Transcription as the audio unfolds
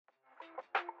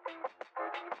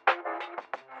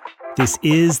This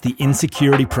is the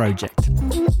Insecurity Project.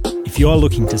 If you're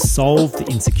looking to solve the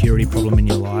insecurity problem in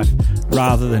your life,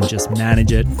 rather than just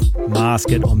manage it,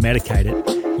 mask it, or medicate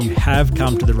it, you have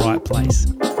come to the right place.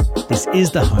 This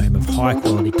is the home of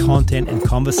high-quality content and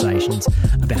conversations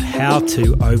about how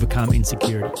to overcome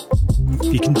insecurity.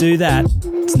 If you can do that,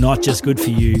 it's not just good for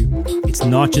you, it's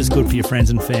not just good for your friends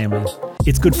and family,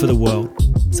 it's good for the world,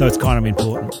 so it's kind of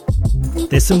important.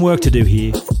 There's some work to do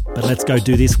here, but let's go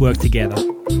do this work together.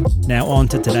 Now on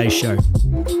to today's show.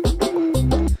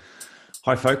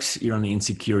 Hi folks, you're on the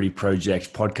Insecurity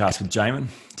Project podcast with Jamin.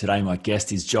 Today my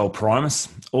guest is Joel Primus,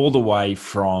 all the way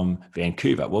from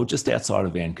Vancouver, well just outside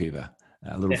of Vancouver,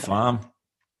 a little farm.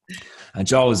 And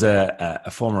Joel is a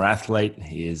former athlete,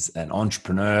 he is an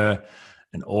entrepreneur,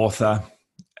 an author.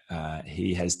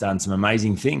 He has done some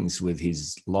amazing things with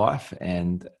his life,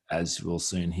 and as we'll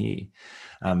soon hear.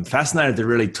 I'm fascinated to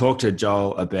really talk to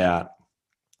Joel about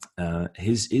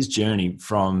his journey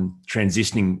from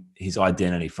transitioning his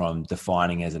identity from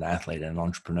defining as an athlete and an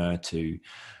entrepreneur to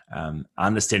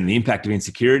understanding the impact of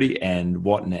insecurity and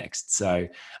what next. So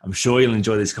I'm sure you'll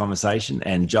enjoy this conversation.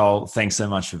 And Joel, thanks so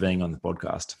much for being on the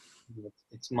podcast.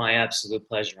 It's my absolute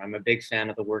pleasure. I'm a big fan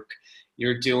of the work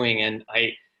you're doing, and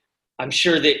I'm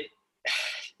sure that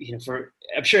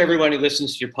I'm sure everyone who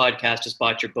listens to your podcast has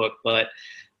bought your book, but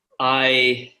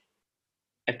I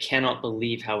cannot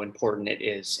believe how important it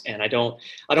is. And I don't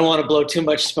want to blow too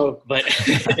much smoke, but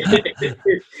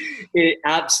it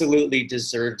absolutely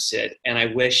deserves it. And I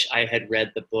wish I had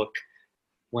read the book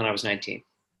when I was 19.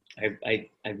 I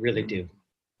really do.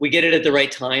 We get it at the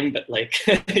right time, but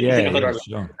sure.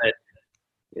 But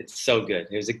it's so good.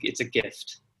 It's a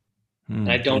gift.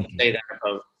 And I don't say that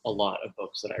about a lot of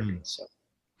books that I read. So.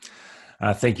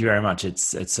 Thank you very much.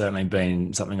 It's certainly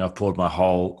been something I've poured my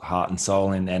whole heart and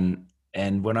soul in,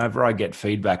 and whenever I get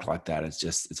feedback like that,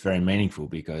 it's very meaningful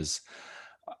because,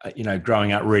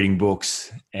 growing up reading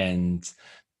books and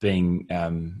being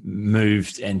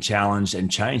moved and challenged and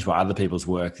changed by other people's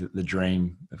work, the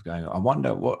dream of going, I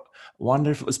wonder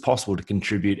if it was possible to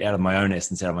contribute out of my own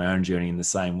essence, out of my own journey in the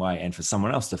same way, and for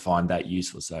someone else to find that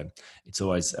useful. So it's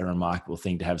always a remarkable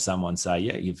thing to have someone say,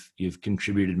 yeah, you've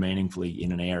contributed meaningfully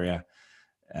in an area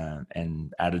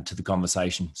and added to the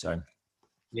conversation. So,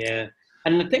 yeah.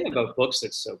 And the thing about books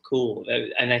that's so cool,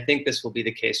 and I think this will be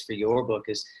the case for your book,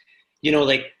 is,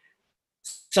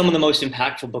 some of the most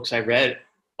impactful books I read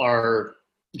are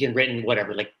written,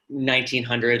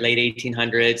 1900, late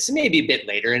 1800s, maybe a bit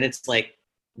later. And it's like,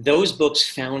 those books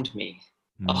found me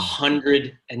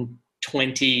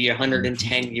 120,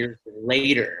 110 years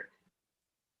later.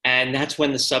 And that's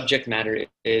when the subject matter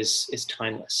is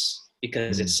timeless,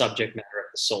 because it's subject matter of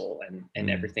the soul and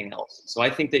everything else. So I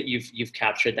think that you've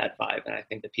captured that vibe, and I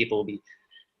think that people will be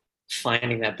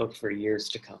finding that book for years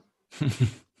to come.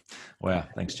 Wow.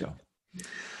 Thanks, Joel.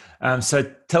 So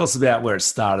tell us about where it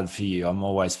started for you. I'm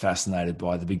always fascinated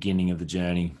by the beginning of the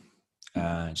journey,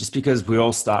 just because we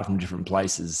all start from different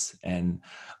places. And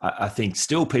I think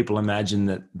still people imagine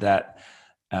that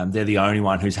they're the only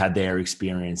one who's had their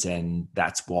experience and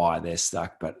that's why they're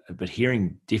stuck. But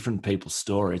hearing different people's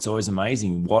story, it's always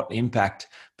amazing what impact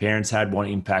parents had, what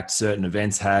impact certain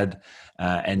events had,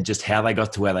 and just how they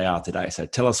got to where they are today. So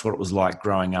tell us what it was like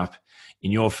growing up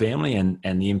in your family and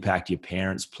the impact your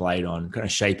parents played on kind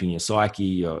of shaping your psyche,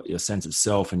 your sense of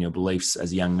self and your beliefs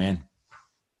as a young man.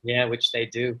 Yeah, which they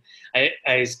do. I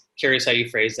was curious how you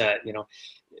phrase that.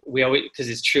 We always, because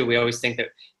it's true, we always think that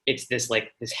it's this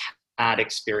had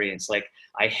experience. Like,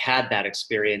 I had that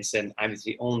experience and I was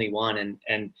the only one.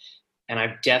 And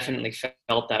I've definitely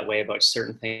felt that way about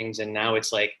certain things. And now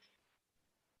it's like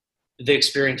the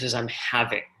experiences I'm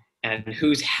having and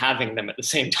who's having them at the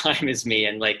same time as me,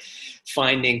 and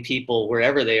finding people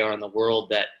wherever they are in the world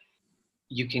that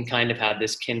you can kind of have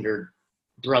this kindred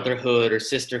brotherhood or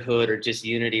sisterhood or just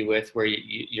unity with, where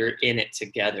you're in it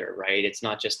together, right? It's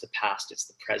not just the past, it's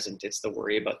the present, it's the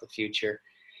worry about the future.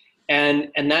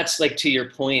 And that's to your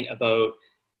point about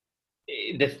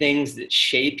the things that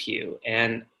shape you.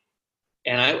 And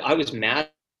I was mad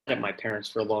at my parents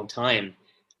for a long time,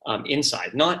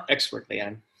 inside, not externally.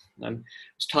 I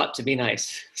was taught to be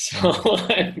nice.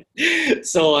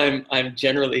 So I'm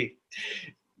generally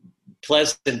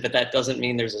pleasant, but that doesn't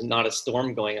mean there's not a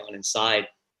storm going on inside.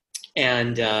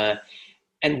 And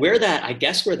where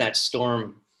that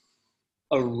storm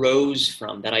arose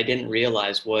from, that I didn't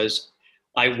realize, was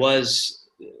I was,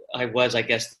 I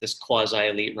guess, this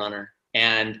quasi-elite runner.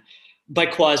 And by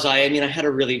quasi, I mean, I had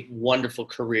a really wonderful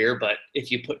career, but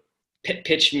if you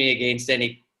pitched me against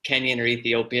any Kenyan or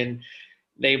Ethiopian,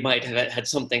 they might have had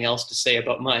something else to say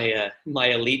about my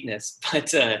eliteness.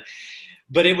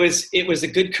 but it was a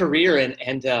good career.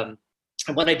 And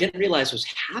what I didn't realize was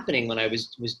happening when I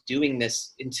was doing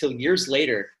this until years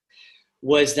later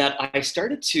was that I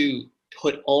started to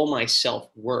put all my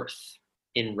self-worth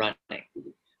in running,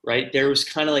 right? There was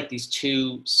kind of like these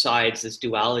two sides, this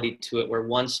duality to it, where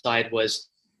one side was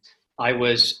I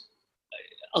was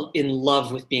in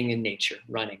love with being in nature,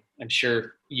 running. I'm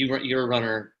sure you're a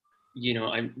runner.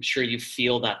 I'm sure you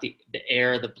feel that the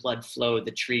air, the blood flow,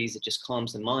 the trees, it just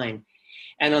calms the mind.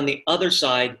 And on the other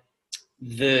side,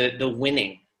 the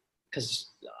winning, because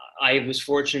I was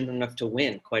fortunate enough to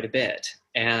win quite a bit,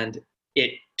 and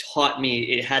it taught me.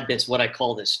 It had this, what I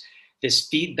call this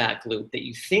feedback loop, that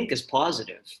you think is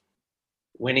positive.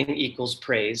 Winning equals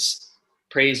praise,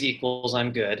 praise equals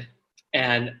I'm good,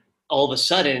 and all of a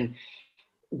sudden,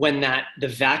 when the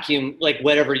vacuum, like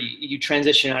whatever you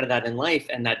transition out of that in life,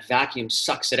 and that vacuum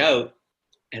sucks it out,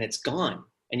 and it's gone,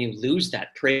 and you lose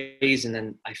that praise, and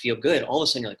then I feel good. All of a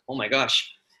sudden, you're like, oh my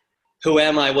gosh, who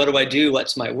am I? What do I do?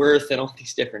 What's my worth? And all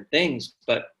these different things.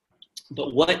 But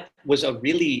what was a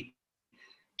really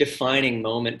defining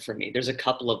moment for me, there's a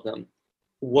couple of them,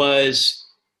 was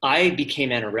I became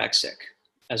anorexic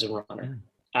as a runner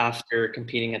after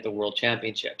competing at the World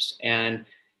Championships. And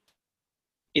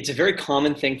it's a very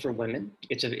common thing for women.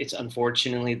 It's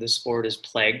unfortunately, the sport is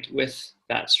plagued with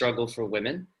that struggle for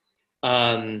women.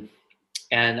 And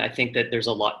I think that there's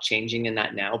a lot changing in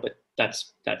that now, but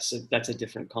that's a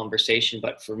different conversation.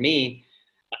 But for me,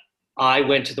 I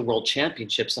went to the World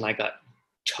Championships and I got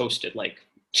toasted, like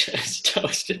just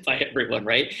toasted by everyone,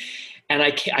 right? And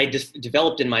I just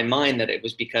developed in my mind that it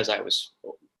was because I was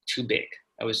too big.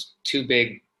 I was too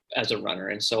big as a runner.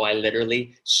 And so I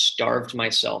literally starved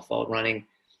myself while running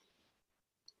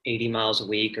 80 miles a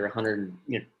week or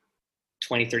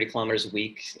 20, 30 kilometers a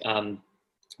week,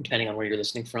 depending on where you're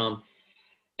listening from.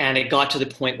 And it got to the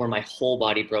point where my whole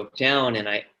body broke down. And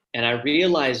I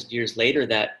realized years later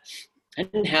that I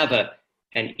didn't have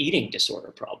an eating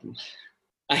disorder problem.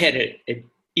 I had an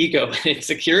ego and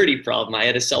insecurity problem. I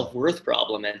had a self-worth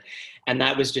problem. And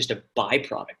that was just a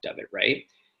byproduct of it, right?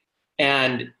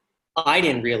 And I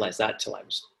didn't realize that till I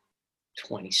was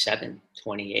 27,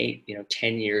 28,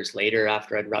 10 years later,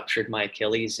 after I'd ruptured my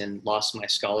Achilles and lost my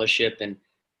scholarship and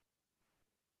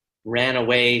ran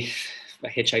away. I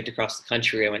hitchhiked across the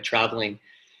country. I went traveling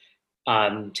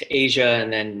to Asia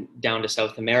and then down to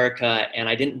South America. And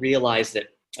I didn't realize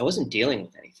that I wasn't dealing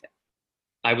with anything.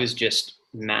 I was just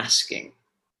masking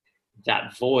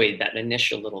that void, that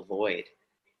initial little void.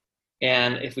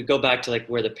 And if we go back to like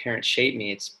where the parents shaped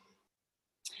me, it's,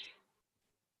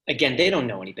 again, they don't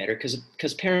know any better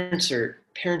because parents are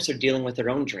dealing with their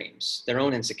own dreams, their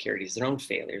own insecurities, their own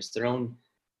failures, their own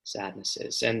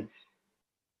sadnesses. And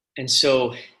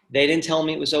so they didn't tell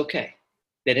me it was okay.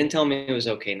 They didn't tell me it was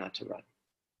okay not to run.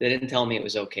 They didn't tell me it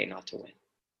was okay not to win,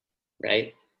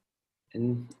 right?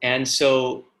 And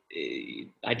so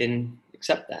I didn't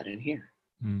accept that in here.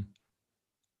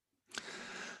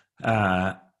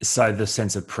 So the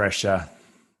sense of pressure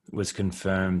was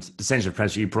confirmed. The sense of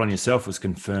pressure you put on yourself was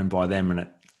confirmed by them, and it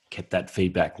kept that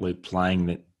feedback loop playing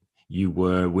that you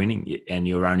were winning and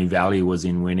your only value was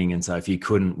in winning. And so if you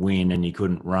couldn't win and you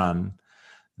couldn't run,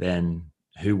 then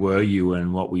who were you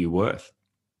and what were you worth?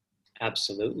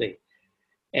 Absolutely.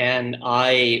 And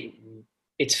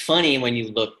it's funny when you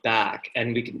look back,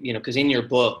 and we can, because in your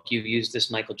book, you use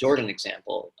this Michael Jordan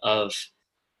example of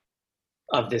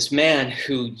this man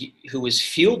who was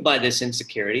fueled by this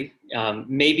insecurity,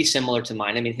 maybe similar to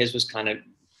mine. I mean, his was kind of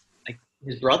like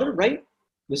his brother, right?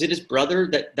 Was it his brother,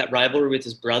 that rivalry with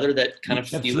his brother that kind of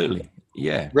fueled? Absolutely.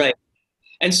 Yeah. Right.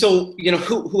 And so,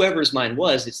 whoever's mine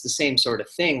was, it's the same sort of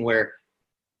thing where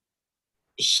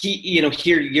he,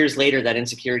 here years later, that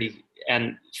insecurity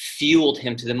and fueled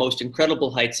him to the most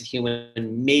incredible heights a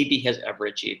human maybe has ever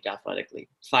achieved athletically.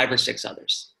 5 or 6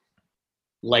 others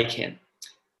like him.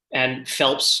 And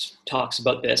Phelps talks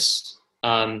about this.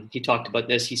 He talked about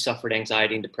this. He suffered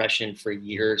anxiety and depression for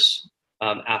years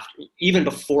even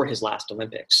before his last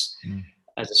Olympics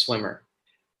as a swimmer.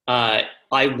 I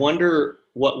wonder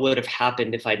what would have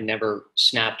happened if I'd never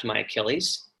snapped my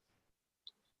Achilles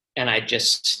and I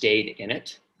just stayed in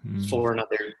it for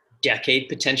another decade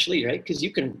potentially, right? Because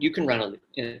you can run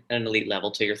an elite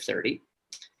level till you're 30.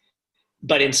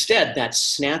 But instead, that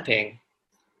snapping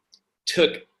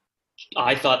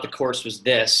I thought the course was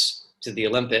this to the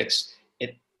Olympics.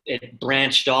 It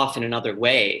branched off in another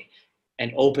way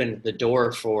and opened the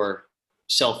door for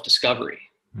self-discovery,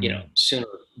 sooner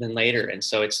than later. And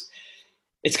so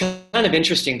it's kind of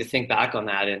interesting to think back on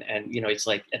that. And it's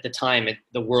like at the time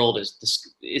the world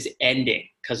is ending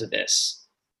because of this.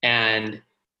 And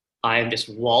I'm just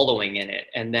wallowing in it.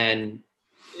 And then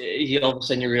all of a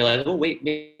sudden you realize, oh, wait,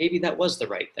 maybe that was the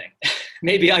right thing.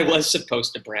 Maybe I was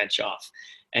supposed to branch off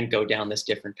and go down this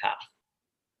different path.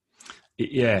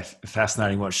 Yeah,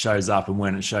 fascinating what shows up and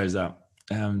when it shows up.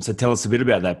 So tell us a bit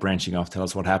about that branching off. Tell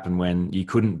us what happened when you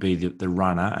couldn't be the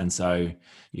runner, and so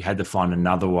you had to find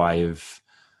another way of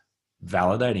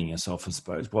validating yourself, I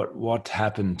suppose. What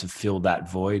happened to fill that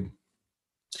void?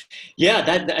 Yeah,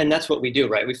 that's what we do,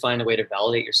 right? We find a way to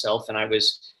validate yourself.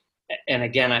 And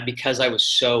again, because I was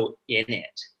so in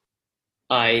it,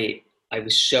 I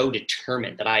was so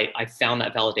determined that I found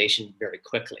that validation very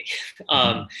quickly.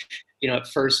 At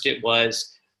first it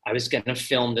was, I was going to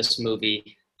film this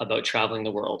movie about traveling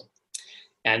the world.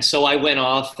 And so I went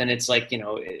off, and it's like,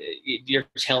 you're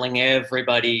telling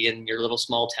everybody in your little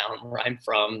small town where I'm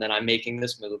from that I'm making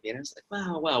this movie. And it's like,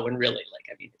 wow. When really,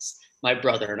 it's my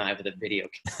brother and I with a video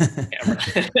camera.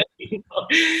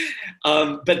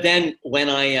 But then when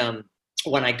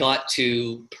I got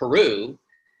to Peru,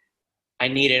 I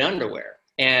needed underwear.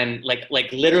 And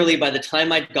like literally by the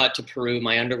time I got to Peru,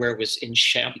 my underwear was in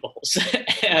shambles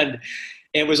and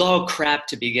it was all crap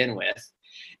to begin with.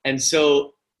 And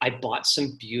so I bought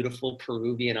some beautiful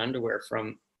Peruvian underwear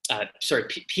from,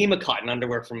 Pima cotton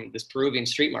underwear from this Peruvian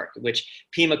street market, which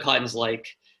Pima cotton is like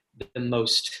the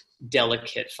most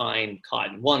delicate, fine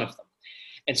cotton, one of them.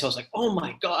 And so I was like, oh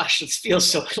my gosh, this feels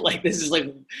so like, this is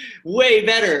like way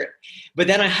better. But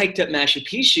then I hiked up Machu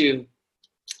Picchu,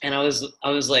 and I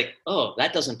was like, oh,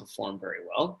 that doesn't perform very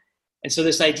well. And so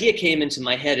this idea came into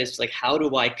my head. It's like, how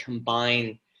do I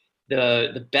combine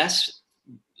the best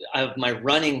of my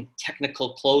running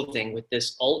technical clothing with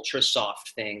this ultra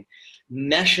soft thing,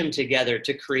 mesh them together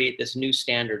to create this new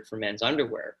standard for men's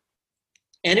underwear?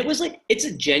 And it was like, it's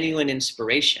a genuine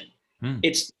inspiration.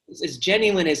 It's as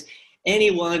genuine as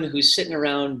anyone who's sitting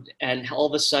around and all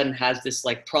of a sudden has this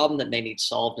like problem that they need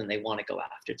solved and they want to go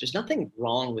after it. There's nothing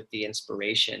wrong with the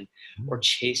inspiration or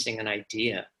chasing an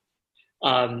idea.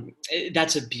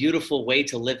 That's a beautiful way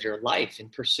to live your life in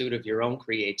pursuit of your own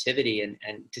creativity and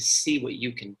to see what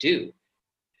you can do.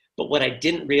 But what I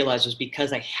didn't realize was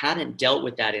because I hadn't dealt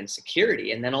with that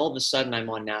insecurity, and then all of a sudden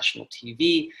I'm on national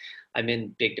TV, I'm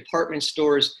in big department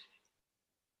stores,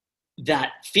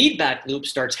 that feedback loop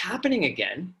starts happening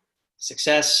again.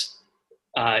 Success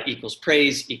equals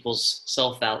praise equals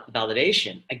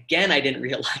self-validation. Again, I didn't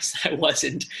realize that I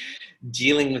wasn't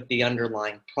dealing with the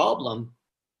underlying problem.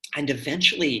 And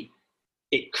eventually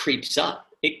it creeps up.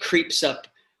 It creeps up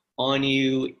on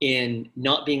you in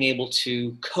not being able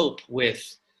to cope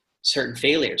with certain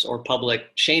failures or public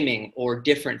shaming or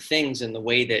different things in the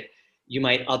way that you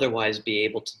might otherwise be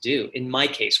able to do. In my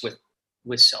case, with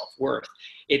self-worth,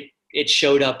 it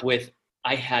showed up with,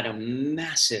 I had a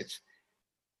massive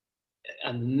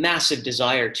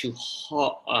desire to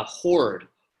hoard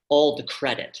all the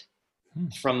credit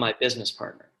from my business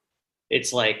partner.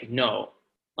 It's like, no,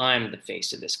 I'm the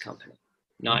face of this company,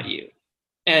 not you.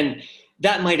 And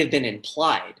that might have been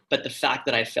implied, but the fact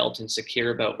that I felt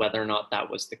insecure about whether or not that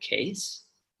was the case,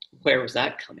 where was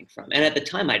that coming from? And at the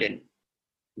time I didn't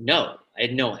know. I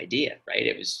had no idea,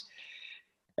 right?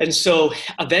 And so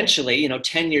eventually,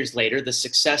 10 years later, the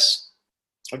success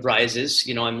rises.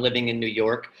 I'm living in New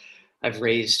York. I've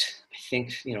raised, I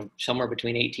think, somewhere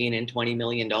between 18 and $20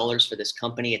 million for this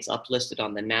company. It's uplisted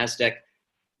on the NASDAQ.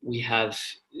 We have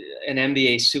an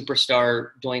NBA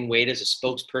superstar, Dwayne Wade, as a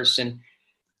spokesperson.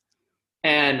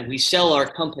 And we sell our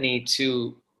company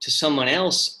to someone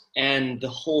else, and the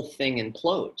whole thing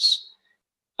implodes.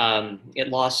 It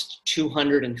lost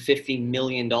 $250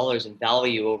 million in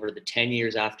value over the 10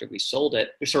 years after we sold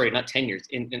it. Sorry, not 10 years,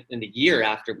 in the year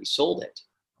after we sold it.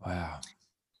 Wow.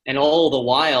 And all the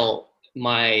while,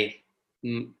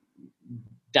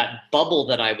 that bubble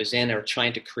that I was in or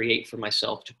trying to create for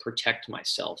myself to protect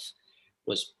myself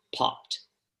was popped.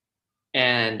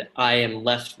 And I am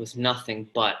left with nothing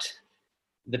but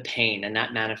the pain, and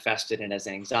that manifested in as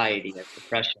anxiety and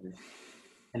depression.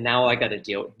 And now I got to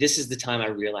deal. This is the time I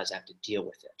realize I have to deal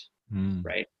with it,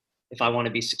 right? If I want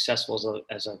to be successful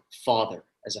as a father,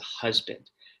 as a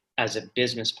husband, as a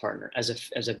business partner, as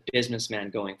a businessman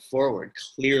going forward,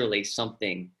 clearly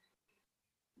something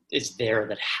is there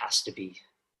that has to be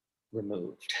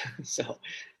removed. So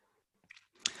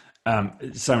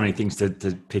many things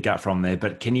to pick up from there,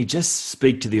 but can you just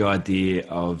speak to the idea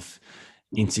of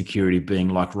insecurity being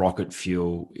like rocket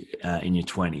fuel in your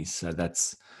 20s? So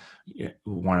that's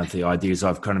one of the ideas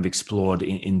I've kind of explored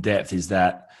in depth, is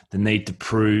that the need to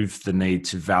prove, the need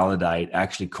to validate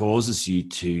actually causes you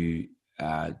to,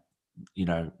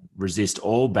 resist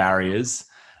all barriers,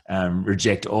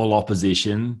 reject all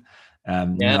opposition,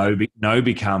 Yeah. No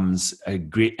becomes a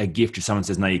gift if someone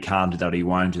says, no, you can't do that or you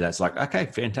won't do that. It's like, okay,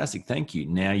 fantastic. Thank you.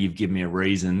 Now you've given me a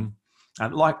reason.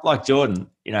 Like Jordan,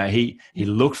 he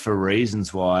looked for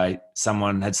reasons why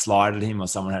someone had slighted him or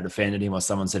someone had offended him or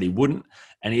someone said he wouldn't.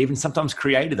 And he even sometimes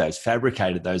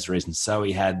fabricated those reasons. So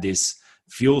he had this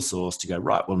fuel source to go,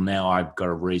 right, well, now I've got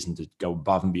a reason to go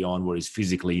above and beyond what is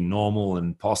physically normal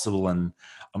and possible. And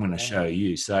I'm going to show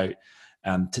you. So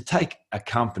to take a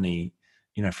company,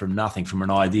 from nothing, from an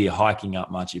idea hiking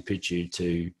up Machu Picchu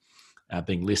to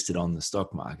being listed on the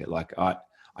stock market, like I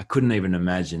couldn't even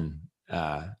imagine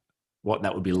what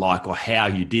that would be like or how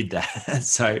you did that.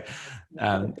 So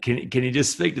can you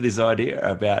just speak to this idea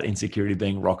about insecurity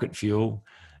being rocket fuel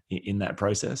in that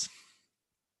process?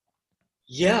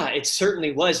 Yeah, it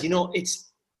certainly was.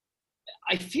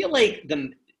 I feel like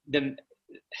I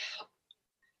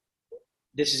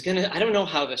don't know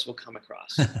how this will come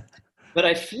across, but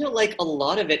I feel like a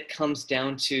lot of it comes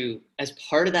down to, as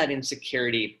part of that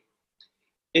insecurity,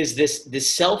 is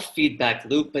this self-feedback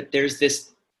loop, but there's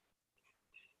this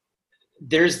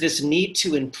need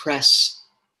to impress,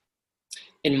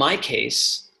 in my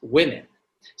case, women.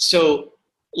 So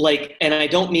and I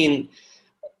don't mean,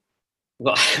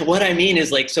 well, what I mean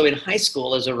is so in high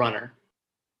school as a runner,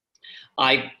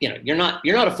 you're not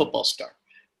a football star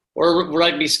or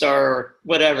rugby star or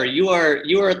whatever. You are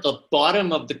at the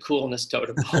bottom of the coolness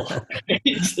totem pole.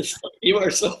 It's just you are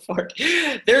so far.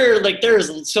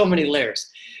 There's so many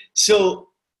layers. So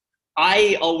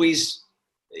I always,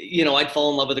 I'd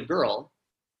fall in love with a girl,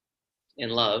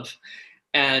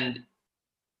 and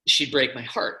she'd break my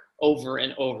heart over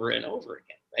and over and over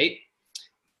again, right?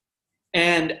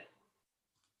 And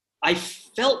I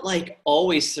felt like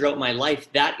always throughout my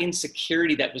life, that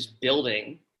insecurity that was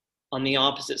building on the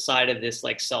opposite side of this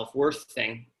self-worth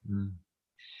thing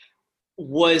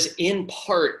was in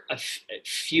part a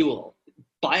fuel,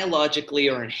 biologically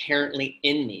or inherently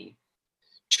in me,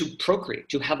 to procreate,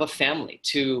 to have a family,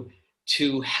 to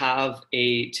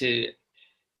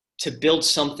build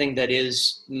something that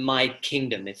is my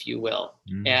kingdom, if you will.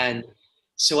 And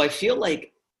so I feel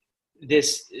like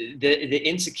the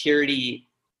insecurity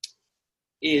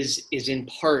is in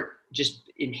part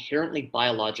just inherently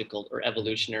biological or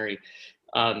evolutionary,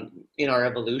 in our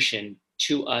evolution,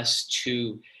 to us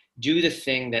to do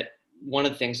one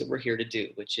of the things that we're here to do,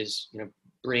 which is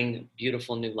bring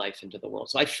beautiful new life into the world.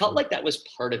 So I felt like that was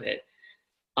part of it,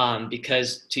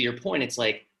 because to your point, it's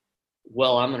like,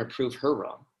 well, I'm going to prove her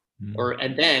wrong.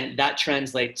 And then that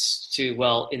translates to,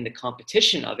 well, in the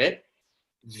competition of it,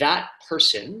 that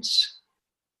person's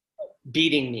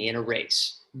beating me in a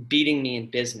race, beating me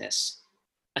in business,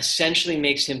 essentially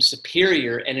makes him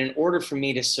superior. And in order for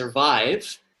me to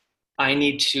survive, I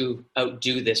need to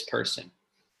outdo this person.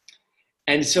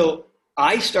 And so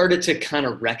I started to kind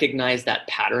of recognize that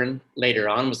pattern later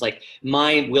on. Was like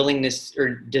my willingness or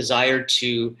desire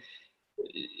to,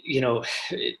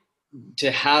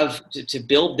 to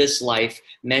build this life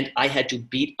meant I had to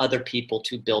beat other people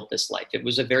to build this life. It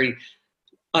was a very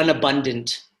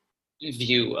unabundant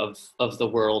view of the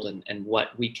world and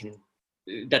what we can,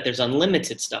 that there's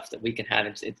unlimited stuff that we can have.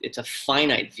 It's a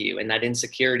finite view, and that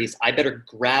insecurity is, I better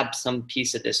grab some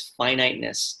piece of this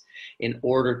finiteness in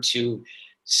order to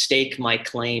stake my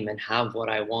claim and have what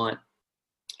I want.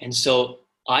 And so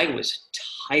I was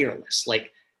tireless,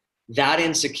 like that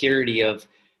insecurity of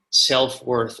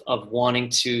self-worth, of wanting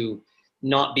to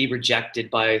not be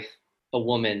rejected by a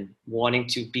woman, wanting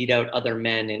to beat out other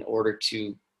men in order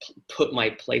to put my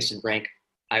place and rank.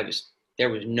 There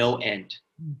was no end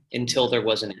until there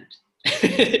was an end,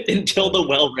 until the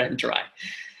well ran dry.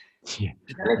 Yeah.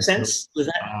 Does that make sense? Was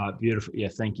that beautiful? Yeah,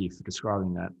 thank you for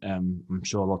describing that. I'm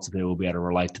sure lots of people will be able to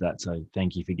relate to that. So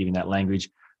thank you for giving that language.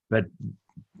 But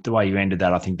the way you ended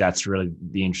that, I think that's really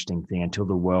the interesting thing. Until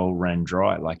the well ran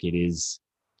dry, like it is,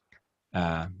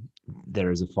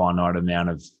 there is a finite amount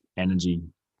of energy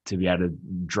to be able to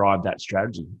drive that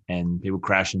strategy, and people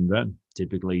crash and burn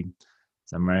typically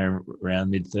somewhere around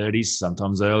mid-30s,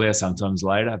 sometimes earlier, sometimes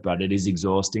later, but it is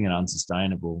exhausting and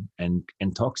unsustainable and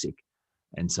toxic.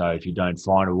 And so if you don't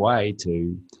find a way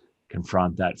to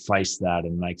confront that, face that,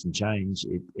 and make some change,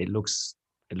 it looks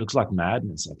like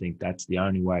madness. I think that's the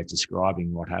only way of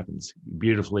describing what happens.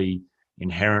 Beautifully,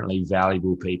 inherently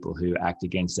valuable people who act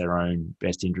against their own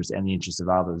best interests and the interests of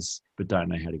others, but don't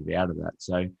know how to get out of that.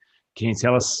 So can you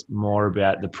tell us more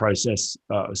about the process?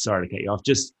 Sorry to cut you off.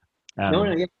 Just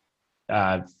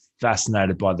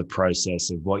fascinated by the process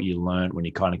of what you learned when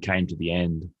you kind of came to the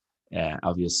end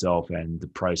of yourself, and the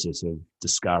process of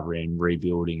discovery and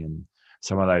rebuilding, and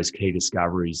some of those key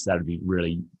discoveries. That'd be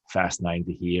really fascinating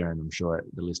to hear, and I'm sure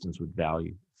the listeners would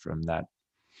value from that.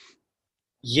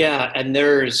 Yeah, and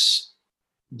there's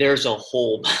a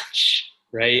whole bunch,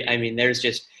 right? I mean,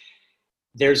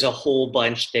 there's a whole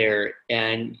bunch there,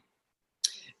 and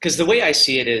because the way I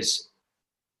see it is,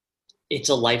 it's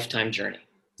a lifetime journey.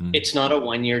 Mm. It's not a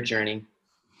 1 year journey.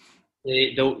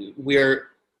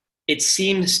 It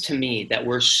seems to me that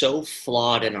we're so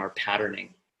flawed in our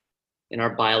patterning, in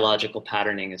our biological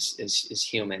patterning as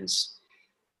humans,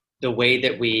 the way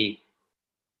that we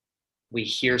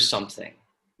hear something,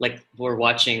 like we're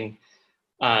watching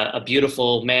a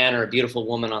beautiful man or a beautiful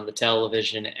woman on the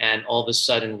television, and all of a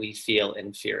sudden we feel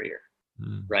inferior,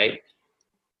 Mm. right?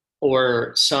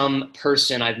 Or some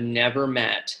person I've never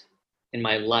met in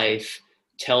my life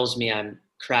tells me I'm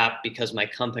crap because my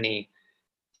company,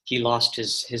 he lost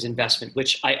his investment,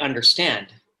 which I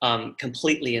understand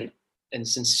completely and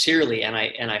sincerely, and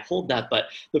I hold that. But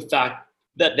the fact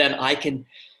that then I can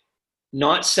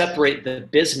not separate the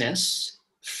business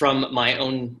from my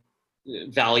own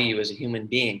value as a human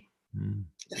being, Mm.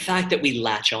 the fact that we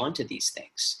latch on to these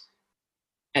things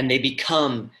and they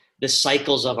become the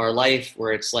cycles of our life,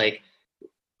 where it's like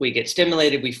we get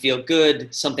stimulated, we feel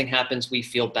good, something happens, we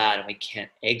feel bad, and we can't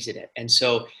exit it. And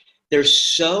so there's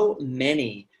so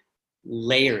many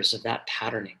layers of that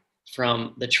patterning,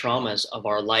 from the traumas of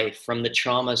our life, from the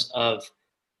traumas of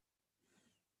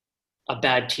a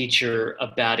bad teacher, a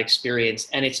bad experience,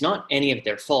 and it's not any of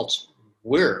their faults.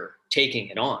 We're taking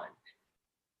it on.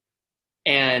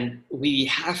 And we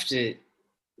have to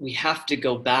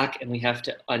go back and we have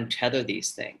to untether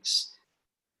these things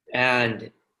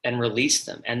and release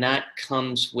them. And that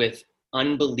comes with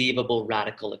unbelievable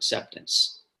radical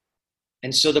acceptance.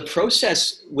 And so the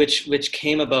process which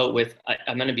came about with,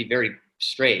 I'm going to be very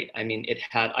straight. I mean,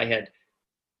 I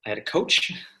had a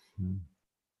coach. Mm.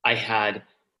 I had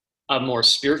a more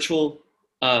spiritual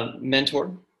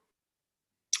mentor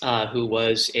who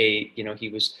was he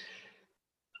was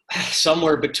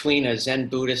somewhere between a Zen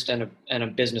Buddhist and a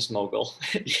business mogul.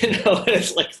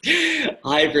 It's like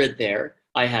hybrid there.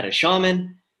 I had a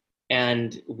shaman,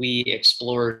 and we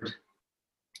explored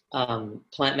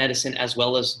plant medicine as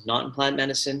well as non-plant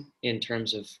medicine in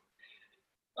terms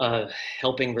of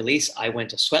helping release. I went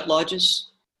to sweat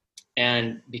lodges,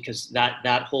 and because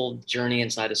that whole journey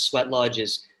inside a sweat lodge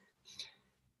is,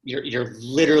 you're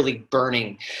literally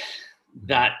burning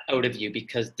that out of you,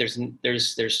 because there's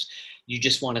you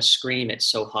just want to scream. It's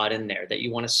so hot in there that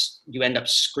you end up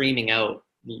screaming out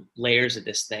layers of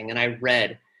this thing. And I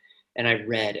read and I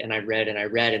read and I read and I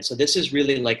read. And so this is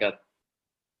really like a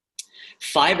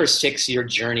 5 or 6 year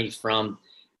journey from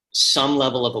some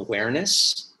level of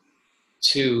awareness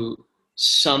to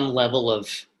some level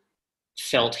of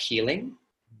felt healing,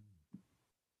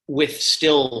 with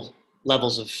still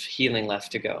levels of healing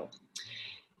left to go.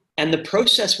 And the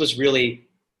process was really,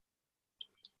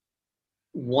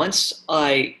 once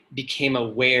I became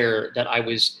aware that I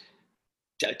was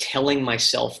telling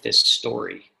myself this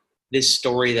story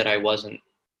that I wasn't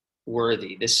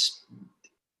worthy,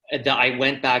 that I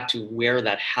went back to where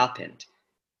that happened.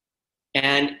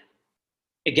 And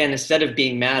again, instead of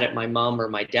being mad at my mom or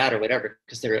my dad or whatever,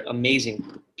 because they're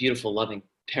amazing, beautiful, loving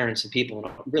parents and people,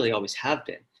 and really always have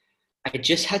been, I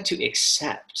just had to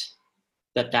accept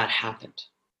that happened.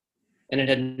 And it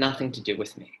had nothing to do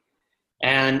with me.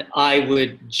 And I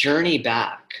would journey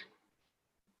back,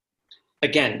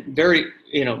 again,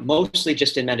 mostly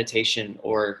just in meditation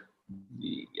or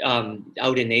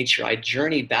out in nature. I'd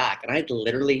journey back, and I'd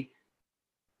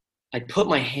put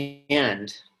my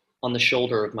hand on the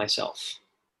shoulder of myself,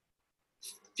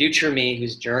 future me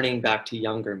who's journeying back to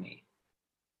younger me.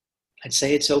 I'd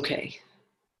say, it's okay.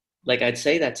 Like, I'd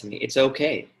say that to me, it's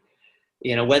okay.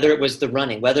 Whether it was the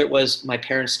running, whether it was my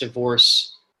parents'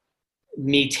 divorce,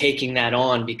 me taking that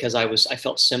on because I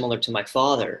felt similar to my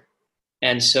father.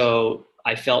 And so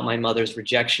I felt my mother's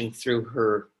rejection through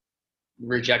her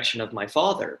rejection of my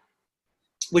father,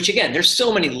 which, again, there's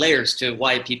so many layers to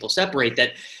why people separate,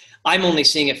 that I'm only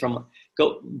seeing it from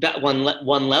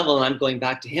one level, and I'm going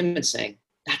back to him and saying,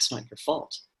 that's not your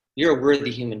fault. You're a worthy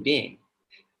human being.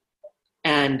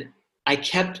 And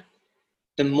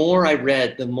the more I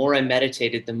read, the more I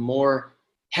meditated, the more,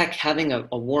 having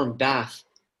a warm bath,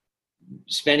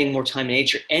 spending more time in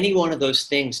nature, any one of those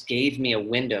things gave me a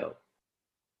window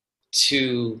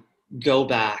to go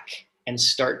back and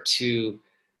start to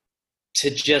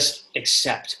just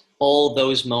accept all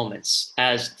those moments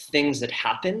as things that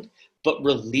happened, but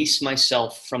release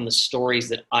myself from the stories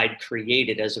that I'd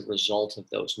created as a result of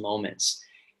those moments.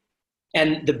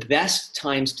 And the best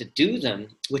times to do them,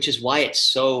 which is why it's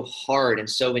so hard and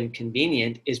so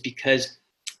inconvenient, is because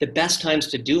the best times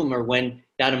to do them are when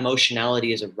that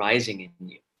emotionality is arising in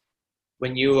you.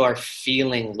 When you are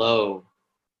feeling low,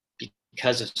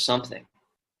 because of something,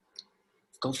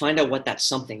 go find out what that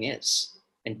something is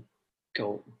and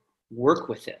go work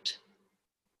with it.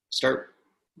 Start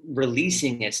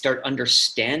releasing it, start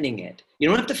understanding it. You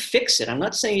don't have to fix it. I'm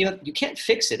not saying you can't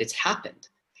fix it. It's happened,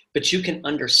 but you can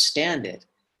understand it.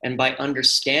 And by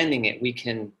understanding it, we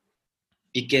can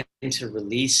begin to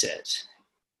release it.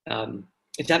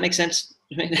 If that makes sense.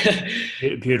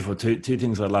 Beautiful. Two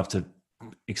things I'd love to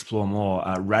explore more.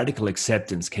 Radical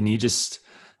acceptance. Can you just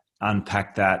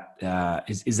unpack that?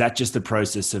 Is that just the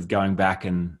process of going back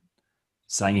and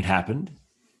saying it happened?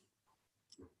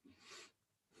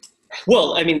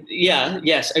 Well, I mean,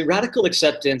 yes. Radical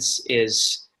acceptance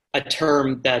is a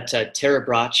term that Tara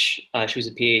Brach, she was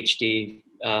a PhD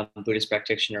Buddhist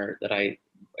practitioner that I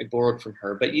borrowed from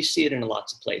her, but you see it in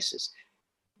lots of places.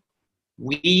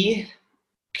 We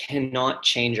cannot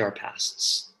change our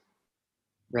pasts,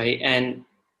 right? And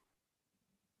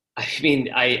I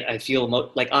mean, I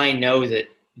feel like I know that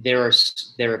there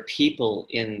are people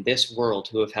in this world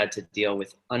who have had to deal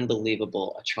with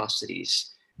unbelievable atrocities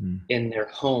in their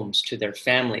homes, to their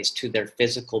families, to their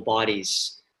physical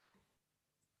bodies,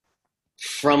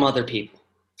 from other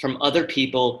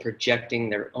people projecting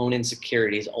their own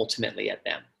insecurities ultimately at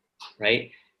them, right?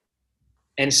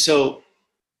 And so,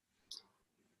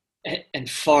 and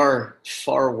far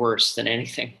worse than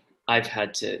anything I've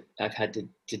had to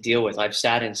deal with. I've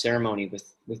sat in ceremony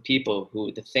with people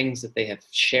who the things that they have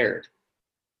shared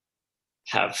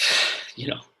have,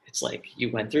 it's like, you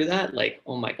went through that, like,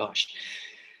 oh my gosh.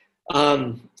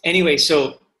 Anyway,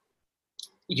 so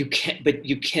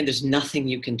there's nothing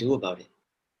you can do about it.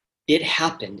 It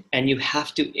happened, and you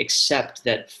have to accept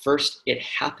that first, it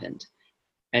happened,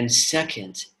 and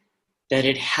second, that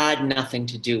it had nothing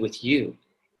to do with you.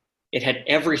 It had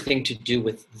everything to do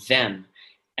with them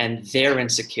and their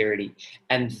insecurity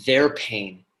and their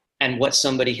pain and what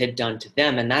somebody had done to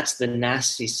them. And that's the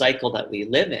nasty cycle that we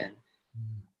live in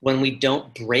when we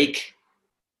don't break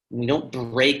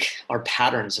our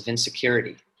patterns of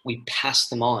insecurity. We pass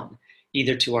them on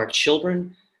either to our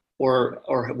children or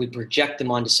we project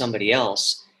them onto somebody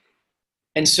else.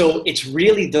 And so it's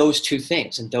really those two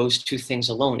things, and those two things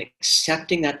alone: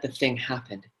 accepting that the thing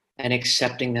happened and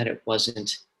accepting that it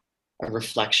wasn't a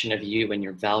reflection of you and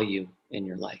your value in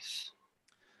your life.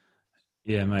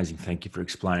 Yeah, amazing. Thank you for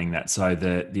explaining that. So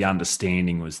the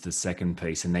understanding was the second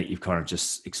piece, and that you've kind of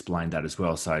just explained that as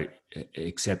well. So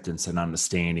acceptance and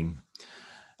understanding.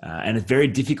 And it's very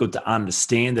difficult to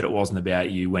understand that it wasn't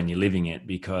about you when you're living it,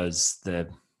 because the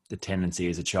tendency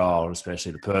as a child,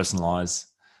 especially to personalize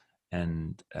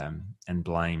and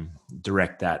blame,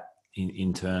 direct that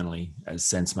internally as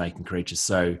sense-making creatures.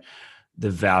 So the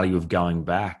value of going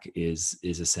back is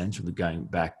essential, to going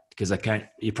back, because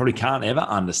you probably can't ever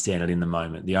understand it in the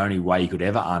moment. The only way you could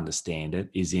ever understand it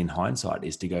is in hindsight,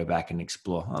 is to go back and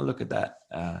explore. Oh, look at that.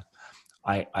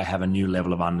 I have a new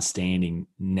level of understanding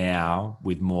now,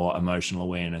 with more emotional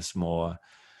awareness, more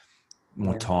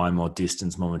time, more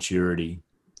distance, more maturity.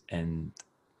 And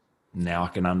now I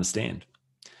can understand.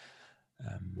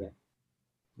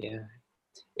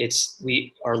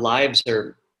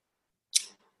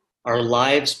 Our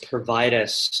lives provide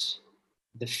us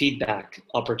the feedback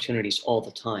opportunities all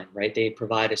the time, right? They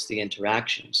provide us the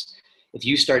interactions. If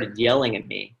you started yelling at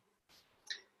me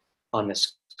on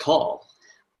this call,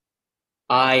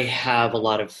 I have a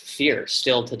lot of fear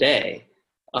still today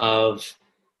of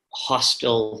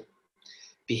hostile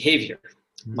behavior.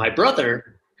 My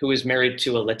brother, who is married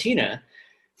to a Latina,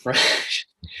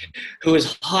 who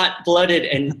is hot-blooded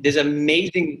and this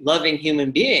amazing, loving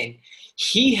human being,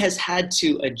 he has had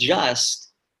to adjust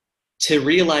to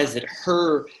realize that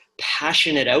her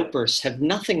passionate outbursts have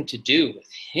nothing to do with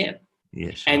him.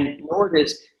 Yes. And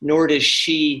nor does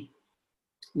she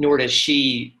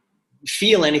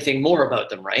feel anything more about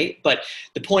them, right? But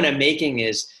the point I'm making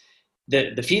is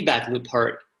the feedback loop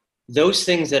part, those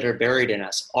things that are buried in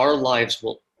us, our lives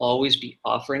will always be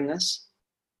offering us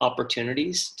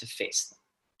opportunities to face them,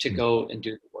 to go and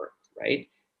do the work, right?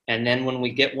 And then when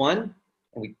we get one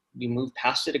and we move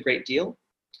past it a great deal,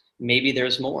 maybe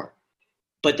there's more.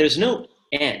 But there's no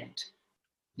end.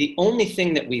 The only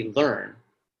thing that we learn,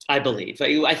 I believe,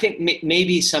 I think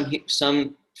maybe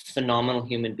some phenomenal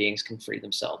human beings can free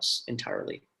themselves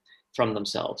entirely from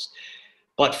themselves.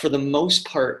 But for the most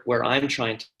part, where I'm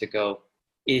trying to go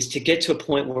is to get to a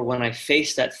point where when I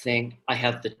face that thing, I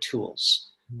have the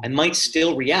tools. I might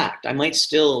still react. I might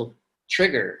still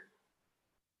trigger,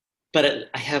 but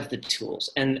I have the tools,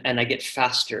 and I get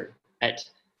faster at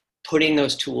putting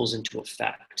those tools into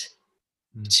effect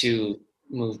to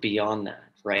move beyond that,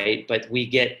 right? But we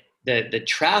get the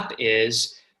trap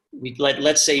is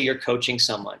let's say you're coaching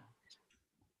someone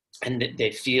and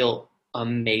they feel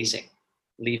amazing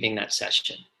leaving that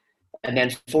session. And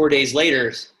then 4 days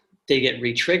later, they get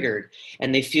re-triggered,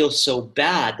 and they feel so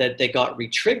bad that they got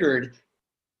re-triggered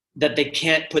that they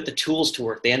can't put the tools to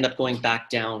work. They end up going back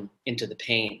down into the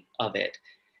pain of it.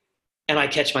 And I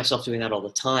catch myself doing that all the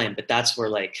time, but that's where,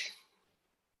 like,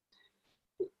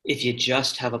 if you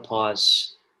just have a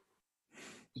pause,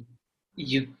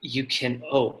 you can,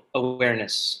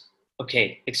 awareness,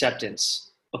 okay,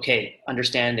 acceptance, okay,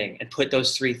 understanding, and put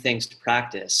those three things to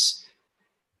practice.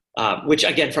 Which,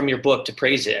 again, from your book, to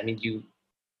praise it, I mean,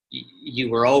 you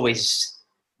were always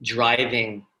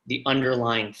driving the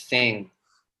underlying thing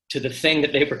to the thing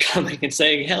that they were coming and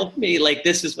saying, help me, like,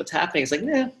 this is what's happening. It's like,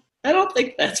 nah, I don't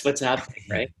think that's what's happening,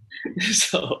 right?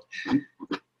 So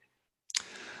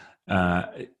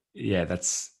yeah, I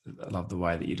love the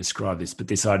way that you describe this, but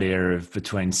this idea of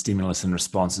between stimulus and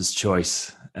response is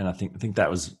choice. And I think it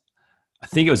was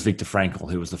Viktor Frankl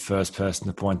who was the first person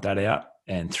to point that out,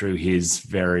 and through his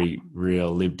very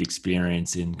real lived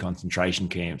experience in concentration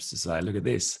camps, to say, look at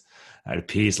this. It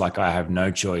appears like I have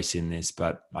no choice in this,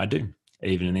 but I do.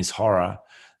 Even in this horror,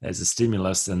 there's a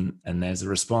stimulus and there's a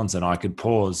response, and I could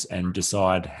pause and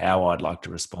decide how I'd like to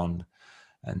respond.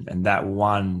 And that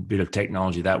one bit of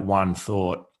technology, that one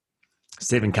thought,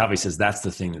 Stephen Covey says that's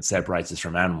the thing that separates us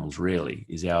from animals, really,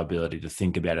 is our ability to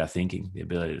think about our thinking, the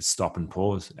ability to stop and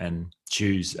pause and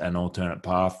choose an alternate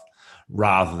path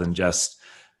rather than just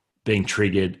being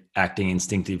triggered, acting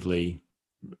instinctively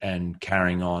and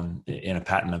carrying on in a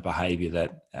pattern of behavior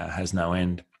that has no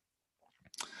end.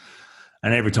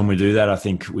 And every time we do that, I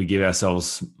think we give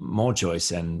ourselves more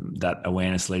choice, and that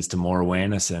awareness leads to more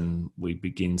awareness, and we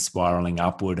begin spiraling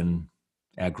upward, and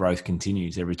our growth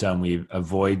continues. Every time we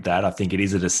avoid that, I think it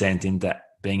is a descent into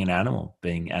being an animal,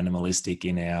 being animalistic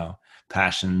in our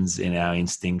passions, in our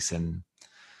instincts, and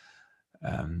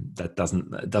that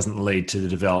doesn't lead to the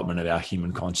development of our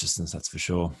human consciousness, that's for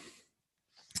sure.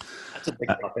 That's a big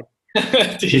topic.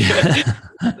 Do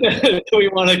we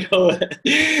want to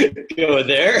go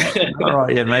there? All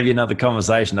right, yeah, maybe another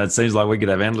conversation. It seems like we could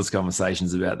have endless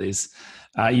conversations about this.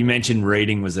 You mentioned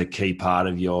reading was a key part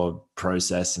of your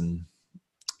process, and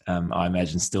I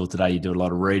imagine still today you do a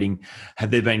lot of reading.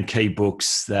 Have there been key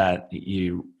books that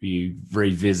you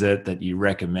revisit, that you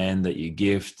recommend, that you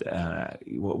gift?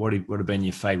 What have been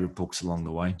your favorite books along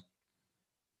the way?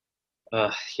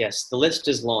 Yes, the list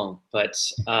is long, but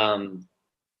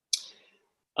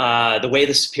The Way of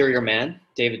the Superior Man,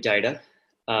 David Deida,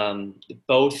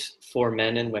 both for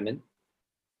men and women.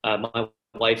 My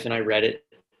wife and I read it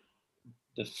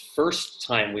the first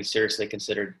time we seriously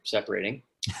considered separating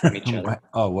from each other.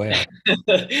 Oh, wow.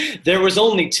 There was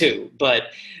only two, but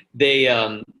they,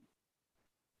 that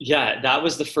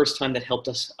was the first time that helped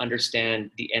us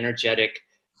understand the energetic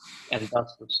and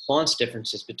thus response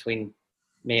differences between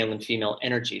male and female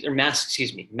energies, or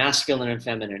masculine and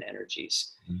feminine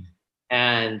energies. Mm.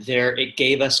 And it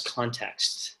gave us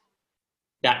context.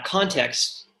 That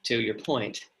context, to your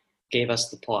point, gave us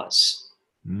the pause.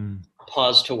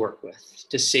 Pause to work with,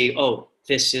 to see,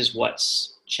 this is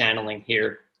what's channeling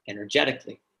here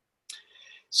energetically.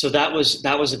 So that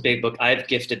was a big book. I've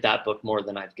gifted that book more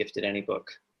than I've gifted any book,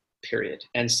 period.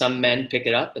 And some men pick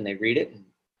it up and they read it, and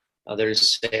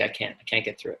others say, I can't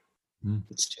get through it.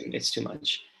 It's too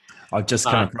much. I've just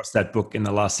come across that book in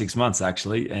the last 6 months,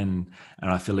 actually, and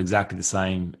I feel exactly the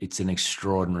same. It's an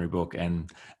extraordinary book,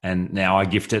 and now I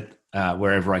gift it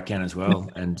wherever I can as well.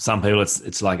 And some people,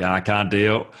 it's like, I can't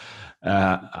deal.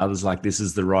 Others like, this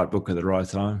is the right book at the right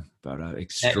time. But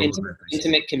extraordinary.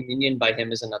 Intimate Communion by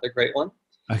him is another great one.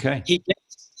 Okay. He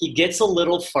gets a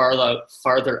little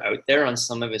farther out there on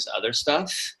some of his other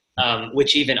stuff,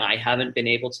 which even I haven't been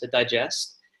able to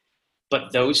digest.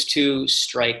 But those two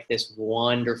strike this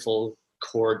wonderful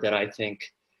chord that I think,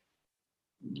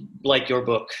 like your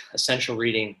book, essential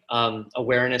reading.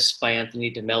 Awareness by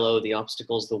Anthony DeMello, The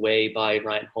Obstacle's the Way by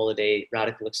Ryan Holiday,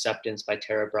 Radical Acceptance by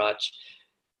Tara Brach.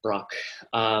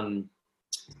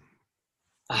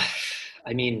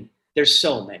 I mean, there's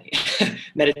so many.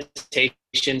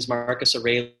 Meditations, Marcus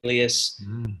Aurelius,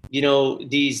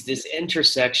 this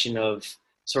intersection of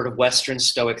sort of Western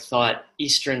Stoic thought,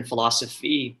 Eastern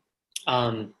philosophy,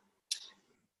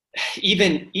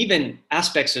 even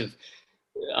aspects of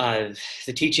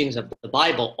the teachings of the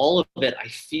Bible, all of it, I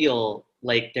feel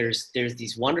like there's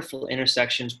these wonderful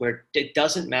intersections where it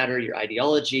doesn't matter your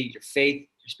ideology, your faith,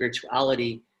 your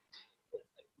spirituality,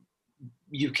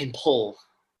 you can pull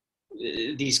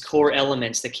these core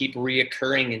elements that keep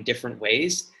reoccurring in different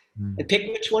ways and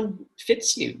pick which one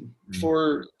fits you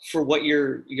for what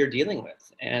you're dealing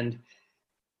with. And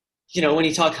when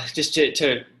you talk, just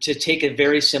to take a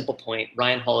very simple point,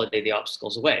 Ryan Holiday, The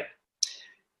Obstacles Away.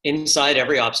 Inside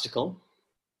every obstacle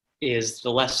is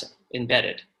the lesson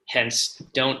embedded. Hence,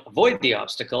 don't avoid the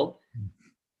obstacle,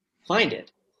 find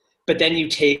it. But then you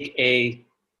take a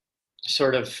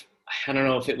sort of, I don't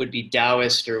know if it would be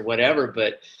Taoist or whatever,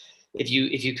 but if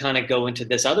you kind of go into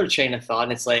this other chain of thought,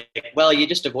 and it's like, well, you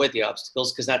just avoid the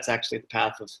obstacles because that's actually the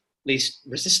path of least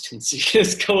resistance. You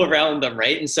just go around them,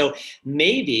 right? And so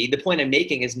maybe the point I'm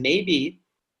making is maybe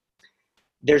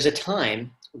there's a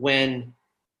time when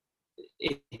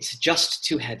it's just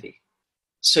too heavy.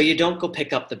 So you don't go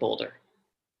pick up the boulder.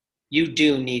 You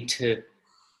do need to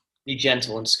be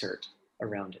gentle and skirt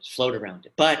around it, float around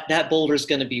it. But that boulder is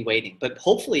going to be waiting. But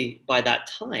hopefully by that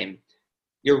time,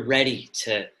 you're ready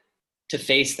to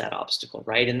face that obstacle,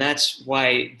 right? And that's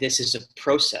why this is a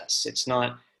process. It's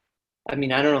not, I don't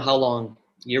know how long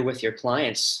you're with your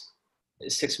clients,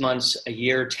 6 months, a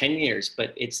year, 10 years,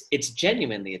 but it's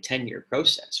genuinely a 10-year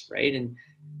process, right? And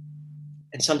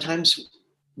sometimes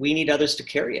we need others to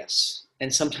carry us.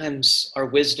 And sometimes our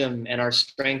wisdom and our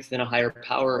strength in a higher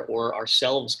power or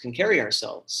ourselves can carry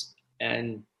ourselves.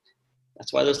 And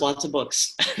that's why there's lots of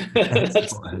books.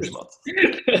 That's why there's lots.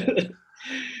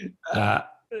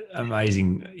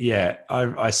 Amazing. Yeah.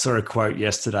 I saw a quote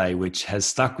yesterday, which has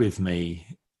stuck with me.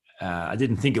 I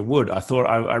didn't think it would. I thought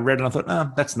I read it and I thought,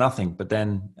 no, that's nothing. But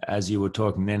then as you were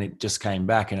talking, then it just came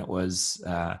back, and it was,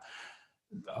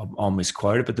 I'll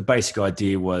misquote it, but the basic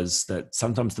idea was that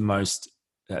sometimes the most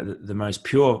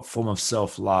pure form of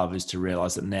self-love is to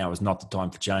realize that now is not the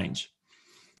time for change.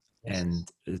 Yes.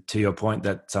 And to your point,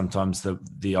 that sometimes the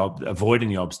avoiding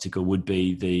the obstacle would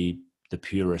be the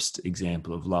purest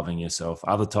example of loving yourself.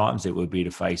 Other times it would be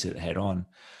to face it head on.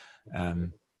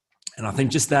 And I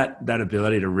think just that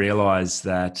ability to realize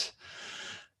that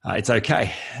it's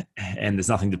okay, and there's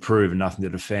nothing to prove and nothing to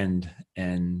defend,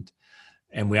 and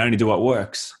we only do what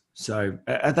works. So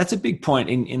that's a big point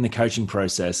in the coaching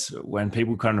process, when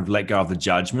people kind of let go of the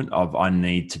judgment of, I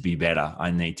need to be better,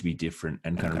 I need to be different,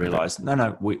 and kind of realize,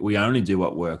 no, we only do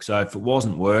what works. So if it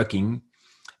wasn't working,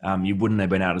 you wouldn't have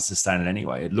been able to sustain it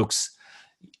anyway. It looks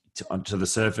to the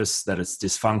surface that it's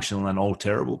dysfunctional and all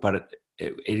terrible, but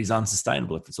it is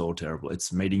unsustainable if it's all terrible.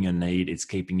 It's meeting your need, it's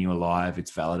keeping you alive,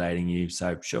 it's validating you.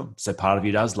 So sure. So part of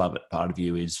you does love it. Part of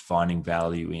you is finding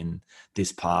value in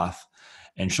this path.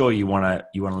 And sure, you want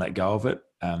to let go of it,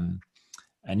 and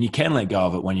you can let go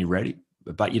of it when you're ready,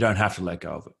 but you don't have to let go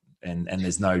of it. And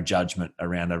there's no judgment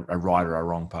around a right or a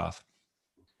wrong path.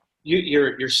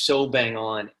 You're so bang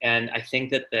on, and I think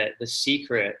that the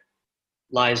secret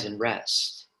lies in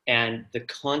rest, and the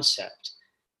concept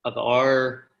of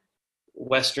our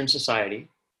Western society,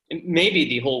 and maybe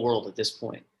the whole world at this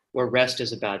point, where rest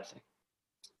is a bad thing,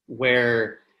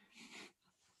 where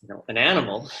an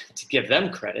animal, to give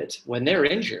them credit, when they're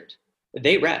injured,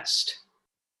 they rest.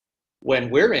 When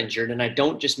we're injured, and I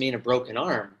don't just mean a broken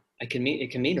arm, it can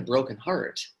mean a broken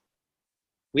heart.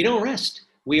 We don't rest.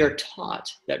 We are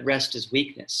taught that rest is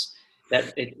weakness,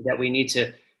 that we need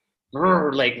to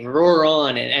roar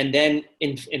on, and then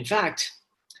in fact,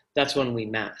 that's when we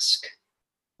mask.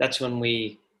 That's when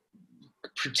we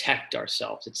protect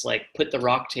ourselves. It's like, put the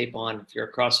rock tape on if you're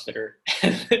a CrossFitter,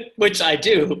 which I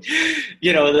do,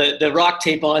 the rock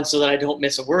tape on so that I don't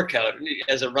miss a workout.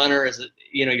 As a runner, as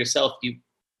yourself,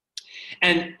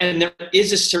 and there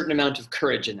is a certain amount of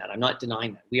courage in that. I'm not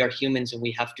denying that. We are humans and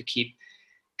we have to keep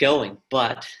going,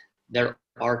 but there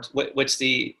are, what's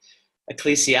the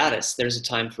Ecclesiastes? There's a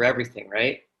time for everything,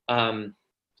 right? Am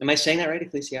I saying that right?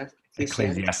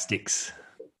 Ecclesiastics.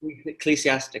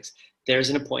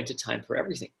 There's an appointed time for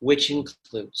everything, which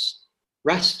includes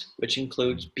rest, which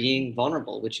includes being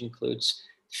vulnerable, which includes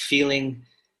feeling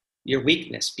your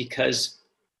weakness, because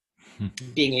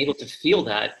being able to feel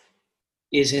that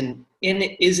is in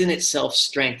itself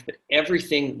strength. But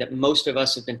everything that most of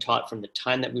us have been taught from the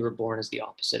time that we were born is the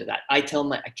opposite of that. I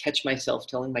catch myself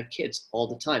telling my kids all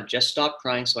the time, just stop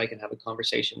crying so I can have a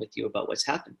conversation with you about what's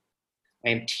happened. I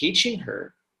am teaching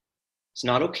her it's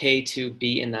not okay to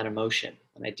be in that emotion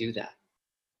when I do that.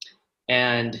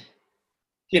 And,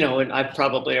 and I've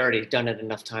probably already done it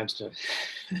enough times to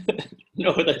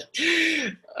know that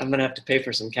I'm going to have to pay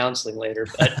for some counseling later.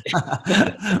 But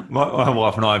my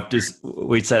wife and I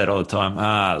we say that all the time.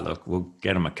 Look, we'll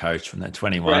get them a coach when they're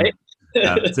 21. Right?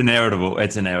 It's inevitable.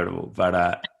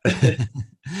 But,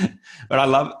 but I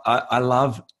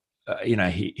love,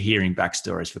 hearing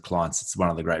backstories for clients. It's one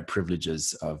of the great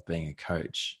privileges of being a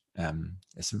coach.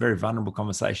 There's some very vulnerable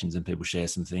conversations, and people share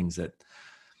some things that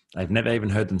they've never even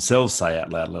heard themselves say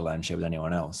out loud, let alone share with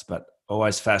anyone else. But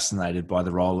always fascinated by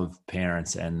the role of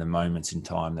parents and the moments in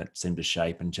time that seem to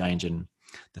shape and change. And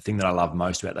the thing that I love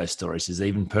most about those stories is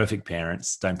even perfect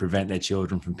parents don't prevent their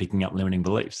children from picking up limiting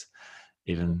beliefs.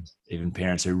 Even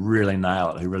parents who really nail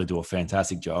it, who really do a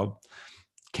fantastic job,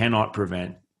 cannot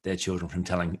prevent their children from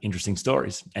telling interesting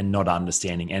stories and not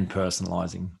understanding and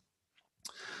personalizing.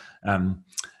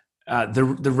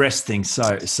 The rest thing,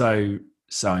 so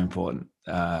important.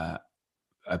 A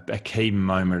key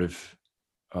moment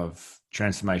of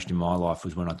transformation in my life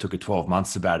was when I took a 12-month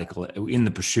sabbatical in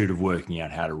the pursuit of working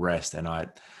out how to rest. And I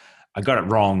got it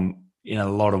wrong in a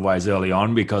lot of ways early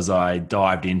on because I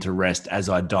dived into rest as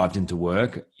I dived into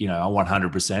work,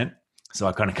 100%. So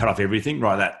I kind of cut off everything,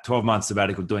 right? That 12-month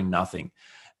sabbatical doing nothing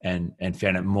and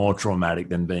found it more traumatic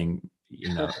than being,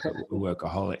 a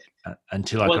workaholic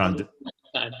until I kind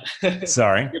of,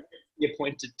 sorry. The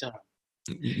appointed time.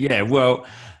 Yeah. Well,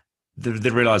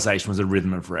 the realization was a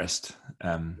rhythm of rest,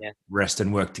 rest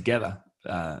and work together,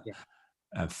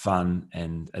 fun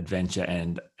and adventure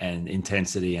and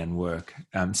intensity and work.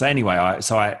 So anyway, I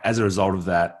as a result of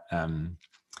that,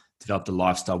 developed a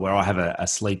lifestyle where I have a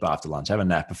sleep after lunch, have a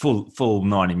nap, a full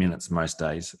 90 minutes most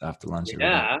days after lunch.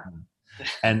 Yeah.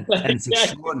 And it's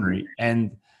extraordinary.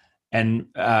 And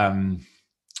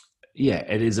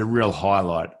it is a real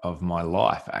highlight of my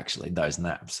life, actually, those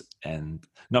naps. And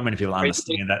not many people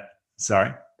understand that. Sorry?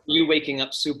 Are you waking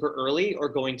up super early or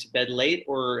going to bed late,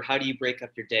 or how do you break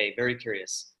up your day? Very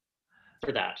curious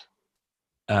for that.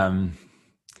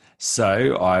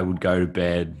 So I would go to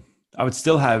bed. I would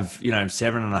still have, 7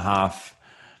 to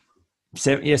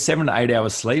 8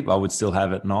 hours sleep. I would still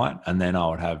have at night. And then I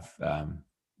would have, an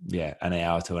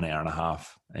hour to an hour and a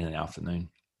half in the afternoon.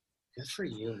 Good for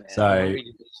you, man. So, I remember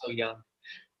you were so young.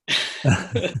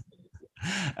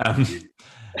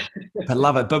 I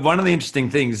love it. But one of the interesting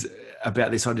things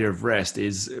about this idea of rest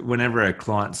is whenever a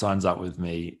client signs up with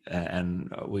me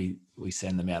and we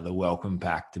send them out the welcome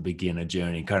pack to begin a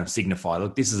journey, kind of signify,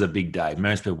 look, this is a big day.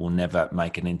 Most people will never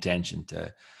make an intention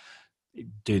to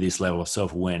do this level of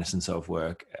self-awareness and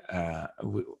self-work.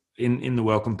 In the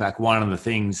welcome pack, one of the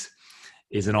things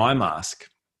is an eye mask.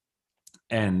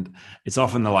 And it's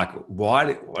often they're like, why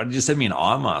did you send me an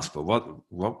eye mask? But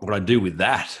what would I do with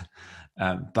that?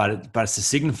 But it's to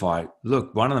signify,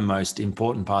 look, one of the most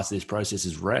important parts of this process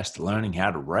is rest, learning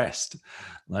how to rest,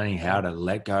 learning how to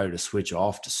let go, to switch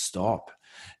off, to stop.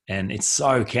 And it's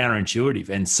so counterintuitive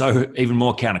and so even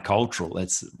more countercultural.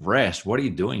 It's rest. What are you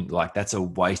doing? Like, that's a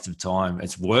waste of time.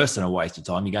 It's worse than a waste of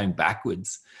time. You're going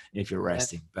backwards if you're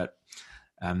resting. But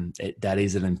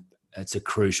it's a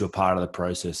crucial part of the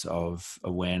process of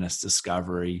awareness,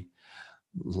 discovery,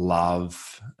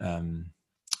 love,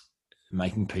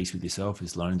 making peace with yourself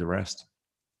is learning to rest.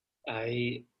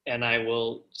 I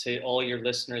will say, all your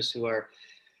listeners who are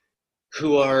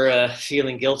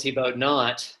feeling guilty about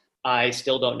not, I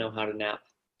still don't know how to nap.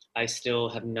 I still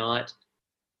have not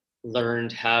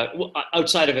learned how,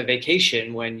 outside of a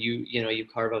vacation when you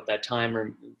carve out that time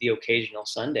or the occasional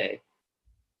Sunday.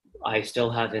 I still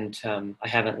haven't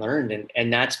learned,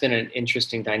 and that's been an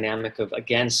interesting dynamic of,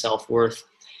 again, self-worth,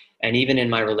 and even in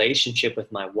my relationship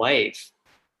with my wife,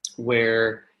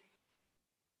 where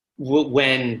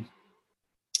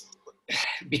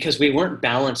because we weren't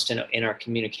balanced in our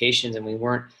communications, and we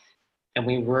weren't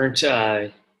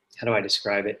how do I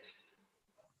describe it?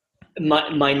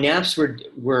 My naps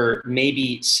were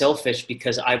maybe selfish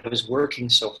because I was working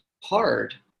so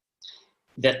hard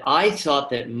that I thought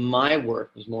that my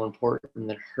work was more important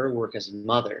than her work as a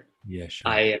mother. Yeah, sure.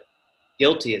 I am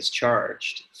guilty as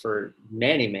charged for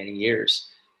many, many years.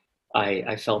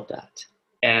 I felt that.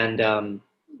 And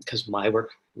because my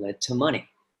work led to money.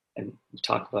 And we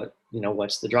talk about,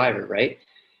 what's the driver, right?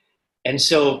 And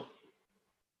so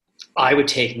I would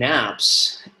take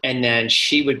naps, and then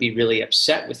she would be really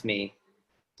upset with me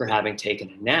for having taken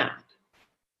a nap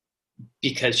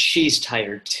because she's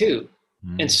tired too.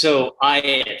 And so I,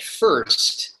 at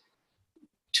first,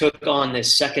 took on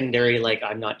this secondary, like,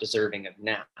 I'm not deserving of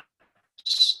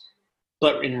naps.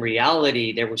 But in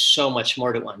reality, there was so much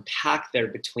more to unpack there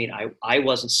between I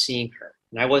wasn't seeing her,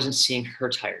 and I wasn't seeing her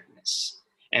tiredness.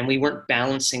 And we weren't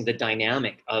balancing the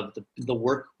dynamic of the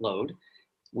workload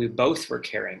we both were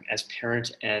carrying as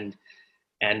parent and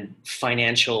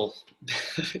financial,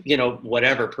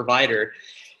 whatever provider,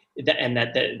 and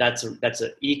that's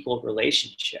an equal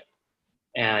relationship.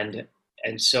 And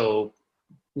so,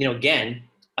 again,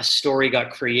 a story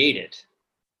got created,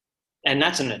 and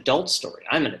that's an adult story.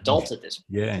 I'm an adult at this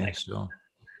point. Yeah, sure.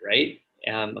 Right?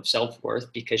 Of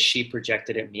self-worth, because she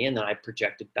projected at me, and then I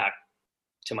projected back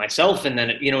to myself. And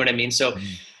then, you know what I mean? So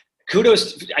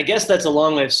kudos. I guess that's a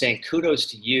long way of saying kudos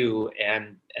to you.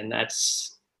 And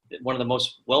that's one of the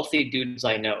most wealthy dudes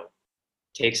I know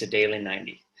takes a daily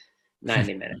 90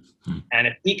 minutes. And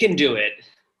if he can do it,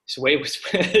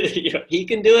 he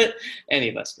can do it. Any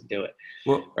of us can do it.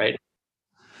 Well, right.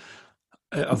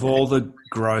 Of all the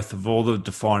growth, of all the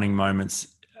defining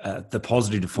moments, the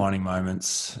positive defining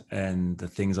moments and the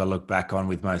things I look back on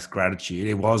with most gratitude,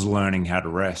 it was learning how to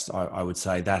rest. I would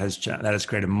say that has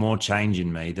created more change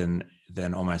in me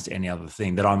than almost any other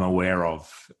thing that I'm aware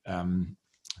of. It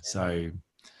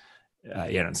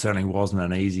certainly wasn't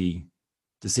an easy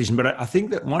decision. But I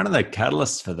think that one of the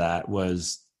catalysts for that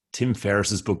was Tim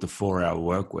Ferriss's book, The 4-Hour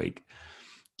Workweek.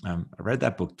 I read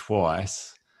that book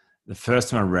twice. The first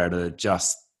time I read it,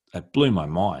 it blew my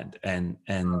mind. And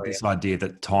this idea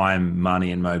that time,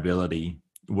 money, and mobility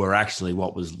were actually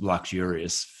what was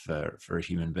luxurious for a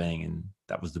human being. And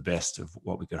that was the best of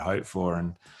what we could hope for.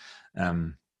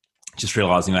 And just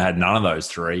realizing I had none of those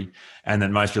three, and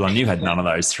that most people I knew had none of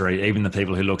those three. Even the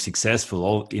people who looked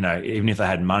successful, even if they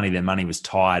had money, their money was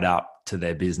tied up to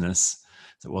their business.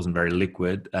 So it wasn't very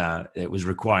liquid. It was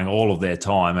requiring all of their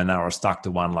time, and they were stuck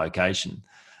to one location.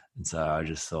 And so I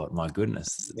just thought, my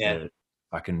goodness, if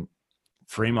I can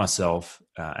free myself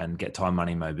and get time,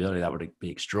 money, mobility, that would be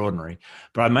extraordinary.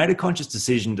 But I made a conscious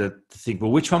decision to think,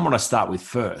 well, which one would I start with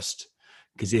first?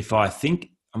 Because if I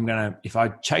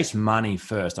chase money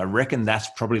first, I reckon that's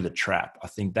probably the trap. I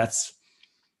think that's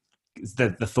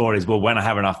the thought is, well, when I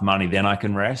have enough money, then I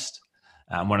can rest.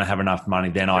 When I have enough money,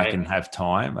 then I can have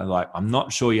time. I'm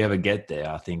not sure you ever get there.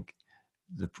 I think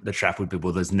the trap would be,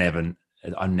 well,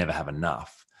 I never have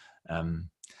enough.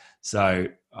 So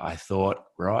I thought,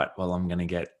 right, well, I'm going to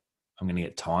get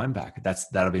time back.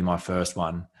 That'll be my first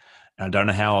one. And I don't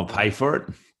know how I'll pay for it.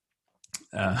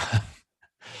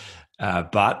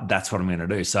 But that's what I'm going to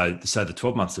do. So the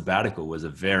 12-month sabbatical was a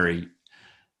very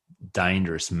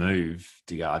dangerous move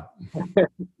to go.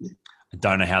 I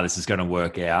don't know how this is going to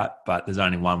work out, but there's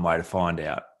only one way to find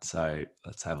out. So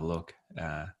let's have a look.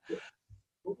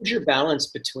 What was your balance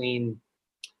between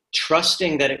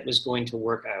trusting that it was going to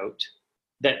work out,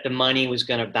 that the money was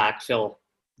going to backfill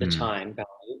the time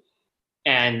value,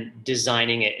 and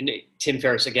designing it? And Tim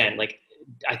Ferriss, again,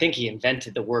 I think he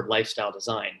invented the word lifestyle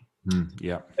design.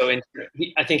 Yeah. So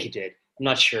I think he did. I'm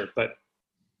not sure,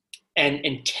 and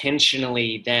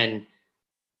intentionally then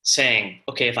saying,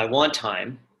 okay, if I want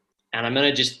time, and I'm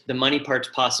going to the money part's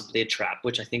possibly a trap,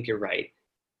 which I think you're right.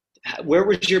 Where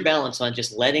was your balance on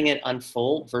just letting it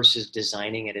unfold versus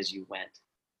designing it as you went?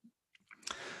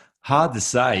 Hard to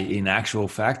say in actual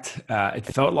fact. It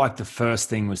felt like the first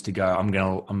thing was to go,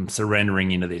 I'm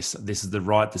surrendering into this. This is the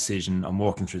right decision. I'm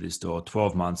walking through this door,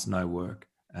 12 months, no work.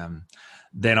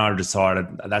 Then I decided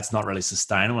that's not really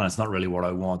sustainable, and it's not really what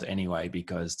I want anyway,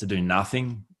 because to do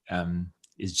nothing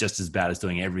is just as bad as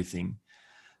doing everything.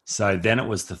 So then it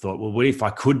was the thought, well, what if I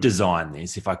could design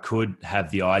this? If I could have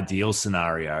the ideal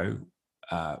scenario,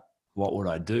 what would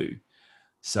I do?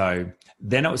 So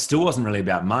then it still wasn't really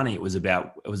about money. It was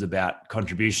about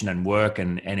contribution and work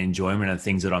and enjoyment and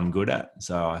things that I'm good at.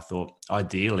 So I thought,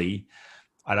 ideally,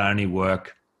 I'd only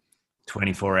work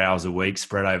 24 hours a week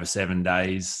spread over 7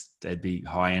 days. There'd be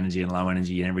high energy and low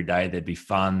energy, and every day there'd be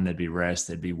fun, there'd be rest,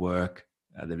 there'd be work,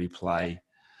 there'd be play.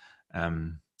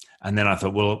 And then I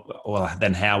thought, well,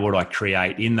 then how would I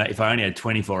create if I only had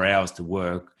 24 hours to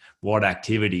work, what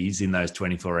activities in those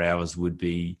 24 hours would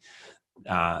be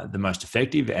the most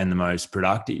effective and the most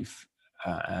productive,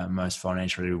 most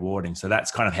financially rewarding? So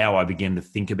that's kind of how I began to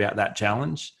think about that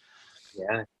challenge.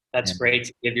 Yeah, that's great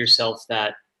to give yourself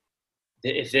that.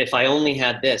 If I only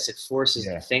had this, it forces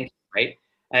you to think, right?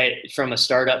 From a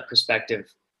startup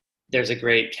perspective, there's a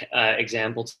great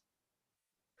example.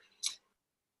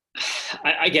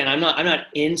 I'm not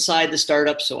inside the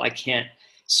startup, so I can't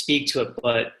speak to it,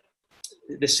 but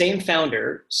the same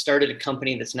founder started a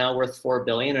company that's now worth $4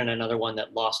 billion and another one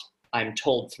that lost, I'm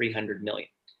told, $300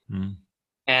 million.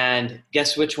 And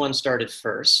guess which one started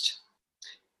first?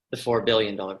 The $4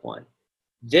 billion one.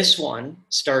 This one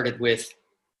started with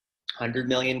 $100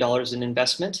 million in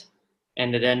investment,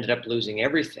 and it ended up losing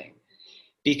everything.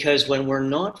 Because when we're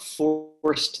not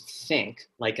forced to think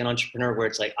like an entrepreneur, where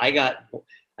it's like, I got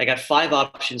 5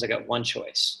 options, I got one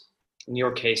choice. In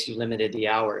your case, you limited the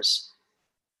hours.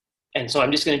 And so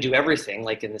I'm just going to do everything.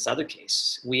 Like in this other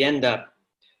case, we end up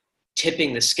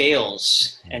tipping the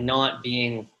scales and not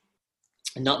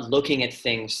looking at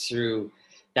things through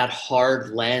that hard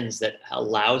lens that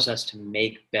allows us to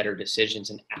make better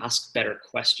decisions and ask better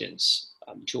questions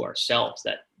to ourselves.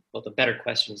 The better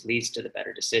questions leads to the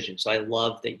better decision. So I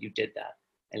love that you did that.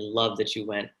 I love that you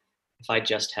went, if I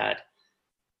just had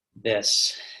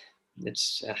this.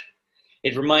 it's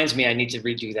it reminds me I need to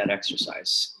redo that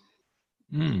exercise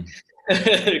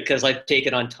because I've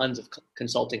taken on tons of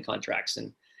consulting contracts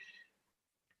and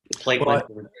it's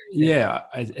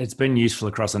been useful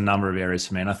across a number of areas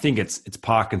for me, and I think it's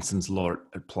Parkinson's law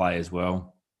at play as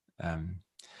well,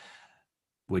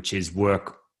 which is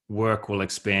work will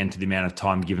expand to the amount of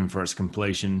time given for its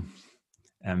completion.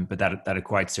 But that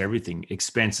equates to everything.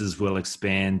 Expenses will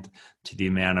expand to the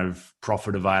amount of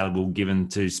profit available given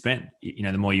to spend.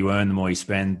 The more you earn, the more you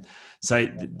spend. So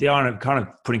the kind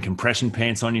of putting compression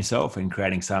pants on yourself and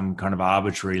creating some kind of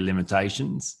arbitrary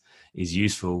limitations is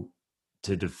useful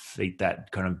to defeat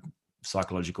that kind of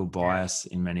psychological bias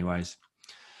in many ways.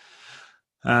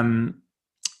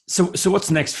 So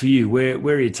what's next for you? Where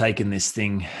are you taking this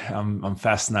thing? I'm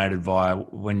fascinated by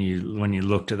when you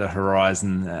look to the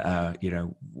horizon.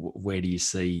 Where do you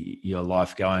see your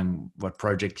life going? What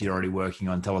project you're already working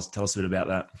on? Tell us a bit about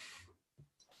that.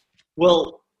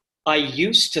 Well, I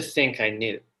used to think I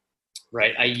knew,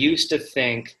 right? I used to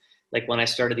think, like, when I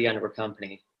started the underwear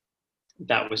company,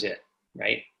 that was it,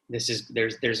 right?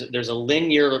 There's a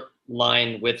linear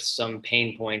line with some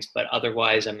pain points, but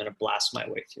otherwise I'm going to blast my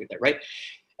way through there, right?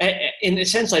 In a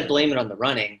sense, I blame it on the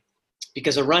running,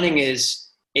 because the running it's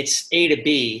A to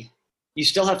B. You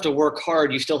still have to work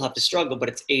hard. You still have to struggle, but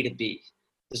it's A to B.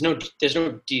 There's no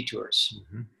detours.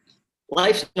 Mm-hmm.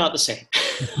 Life's not the same.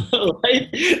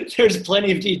 There's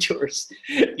plenty of detours,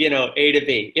 A to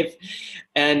B.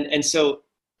 And so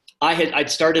I'd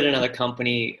started another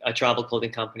company, a travel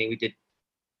clothing company. We did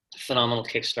a phenomenal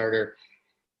Kickstarter,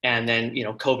 and then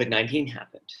COVID-19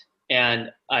 happened,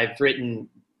 and I've written.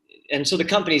 And so the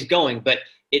company's going, but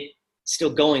it's still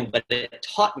going, but it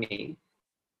taught me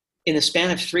in the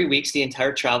span of 3 weeks, the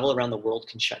entire travel around the world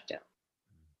can shut down.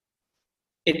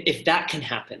 If that can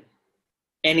happen,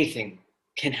 anything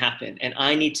can happen. And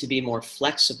I need to be more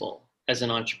flexible as an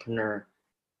entrepreneur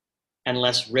and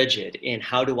less rigid in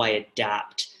how do I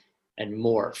adapt and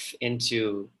morph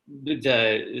into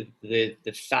the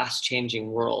fast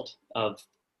changing world of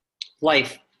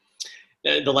life,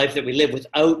 the life that we live,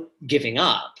 without giving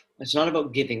up. It's not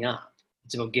about giving up.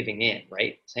 It's about giving in,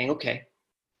 right? Saying, okay,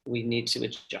 we need to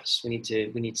adjust. We need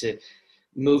to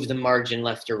move the margin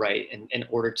left or right in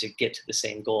order to get to the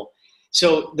same goal.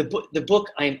 So the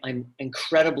book, I'm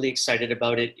incredibly excited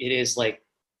about it. It is like,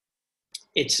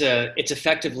 it's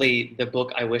effectively the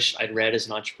book I wish I'd read as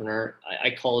an entrepreneur.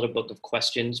 I call it a book of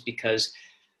questions, because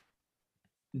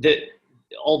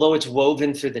although it's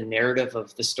woven through the narrative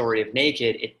of the story of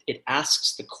Naked, it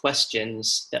asks the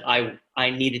questions that I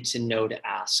needed to know to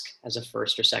ask as a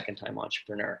first or second time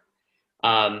entrepreneur.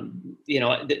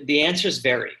 The answers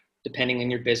vary depending on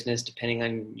your business, depending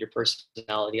on your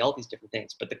personality, all these different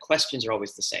things, but the questions are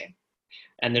always the same.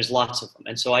 And there's lots of them.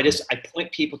 And so I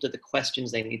point people to the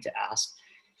questions they need to ask.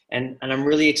 And I'm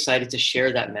really excited to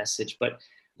share that message. But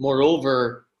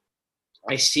moreover,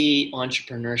 I see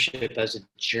entrepreneurship as a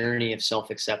journey of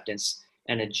self-acceptance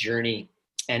and a journey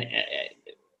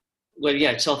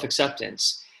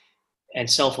self-acceptance and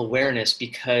self-awareness,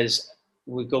 because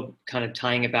we go kind of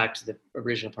tying it back to the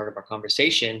original part of our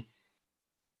conversation.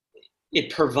 It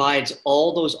provides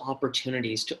all those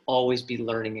opportunities to always be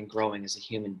learning and growing as a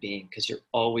human being, because you're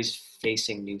always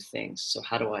facing new things. So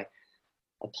how do I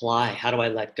apply? How do I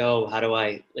let go? How do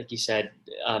I, like you said,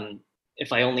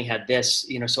 if I only had this,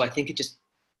 so I think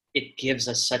it gives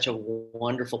us such a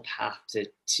wonderful path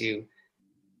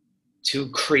to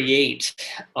create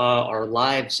our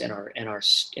lives and our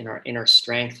inner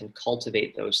strength and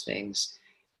cultivate those things.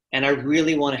 And I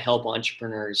really want to help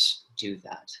entrepreneurs do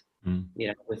that.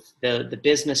 With the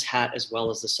business hat as well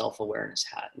as the self-awareness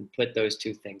hat, and put those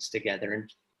two things together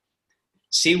and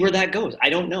see where that goes.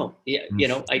 I don't know.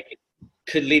 I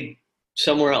could lead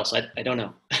somewhere else. I don't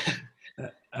know.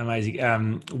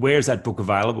 Amazing. Where is that book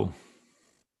available?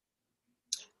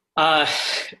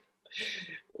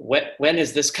 When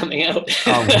is this coming out?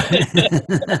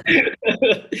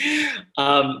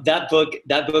 That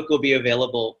book will be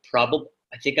available probably.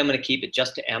 I think I'm going to keep it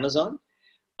just to Amazon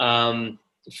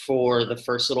for the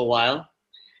first little while,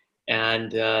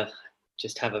 and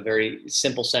just have a very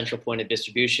simple central point of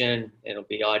distribution. It'll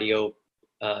be audio,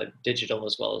 digital,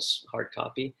 as well as hard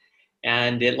copy,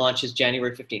 and it launches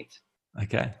January 15th.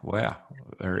 Okay. Wow.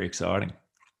 Very exciting.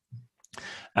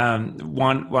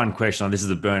 One question, this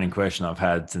is a burning question I've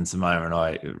had since the moment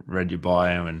I read your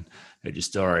bio and heard your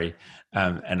story.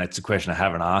 And it's a question I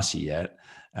haven't asked you yet.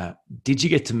 Did you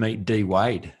get to meet D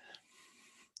Wade?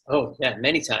 Oh yeah,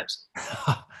 many times.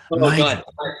 Oh God.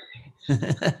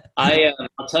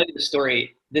 I'll tell you the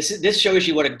story. This shows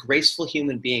you what a graceful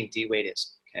human being D Wade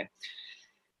is. Okay.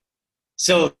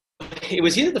 So it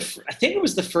was either I think it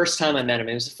was the first time I met him.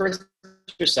 It was the first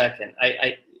or second.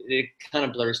 It kind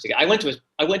of blurs together. I went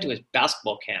to his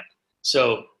basketball camp.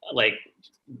 So like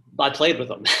I played with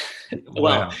him.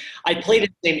 Well, wow. I played in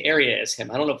the same area as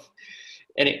him. I don't know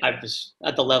if I was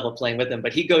at the level playing with him,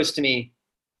 but he goes to me,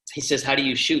 he says, "How do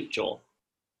you shoot, Joel?"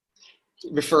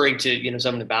 Referring to,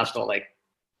 someone in basketball, like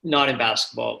not in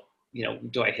basketball,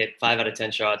 do I hit 5 out of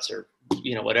 10 shots or,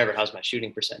 whatever, how's my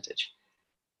shooting percentage?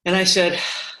 And I said,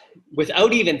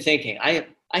 without even thinking, I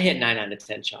hit 9 out of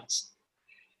 10 shots.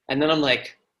 And then I'm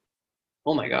like,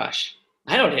 oh my gosh,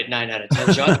 I don't hit 9 out of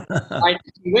 10 shots.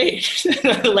 Wait.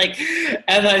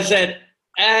 And I said,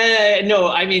 no,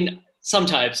 I mean,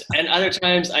 sometimes. And other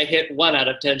times I hit 1 out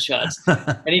of 10 shots.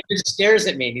 And he just stares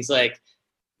at me and he's like,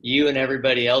 you and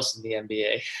everybody else in the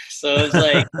NBA. So it's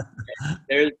like,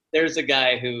 there's a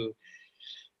guy who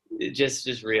just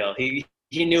is real. He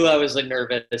knew I was like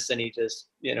nervous and he just,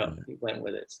 he went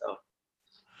with it. So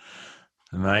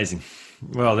amazing.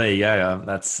 Well, there you go.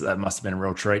 That must have been a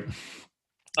real treat.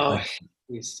 Oh,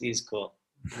 he's cool.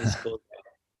 He's cool.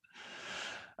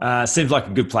 Seems like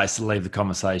a good place to leave the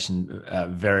conversation.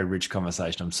 Very rich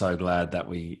conversation. I'm so glad that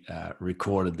we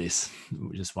recorded this,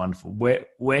 which is wonderful.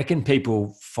 Where can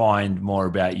people find more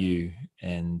about you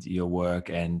and your work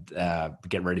and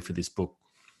get ready for this book?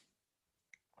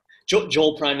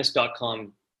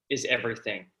 JoelPrimus.com is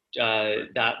everything.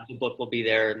 That the book will be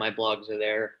there. My blogs are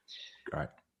there. Great.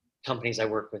 Companies I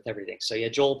work with, everything. So yeah,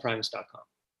 JoelPrimus.com.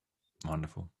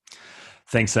 Wonderful.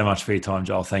 Thanks so much for your time,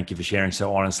 Joel. Thank you for sharing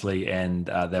so honestly. And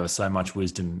there was so much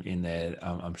wisdom in there.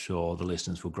 I'm sure the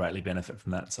listeners will greatly benefit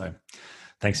from that. So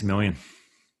thanks a million.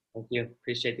 Thank you.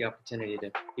 Appreciate the opportunity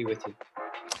to be with you.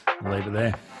 I'll leave it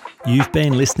there. You've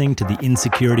been listening to The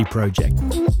Insecurity Project.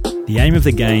 The aim of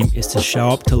the game is to show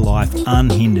up to life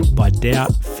unhindered by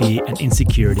doubt, fear, and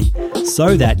insecurity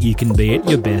so that you can be at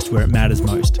your best where it matters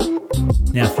most.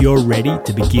 Now, if you're ready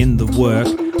to begin the work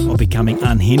of becoming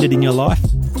unhindered in your life,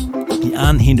 the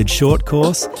Unhindered Short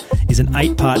Course is an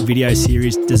 8-part video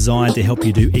series designed to help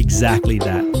you do exactly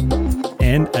that.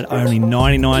 And at only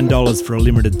 $99 for a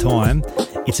limited time,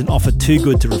 it's an offer too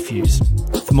good to refuse.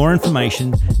 For more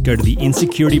information, go to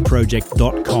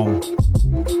theinsecurityproject.com.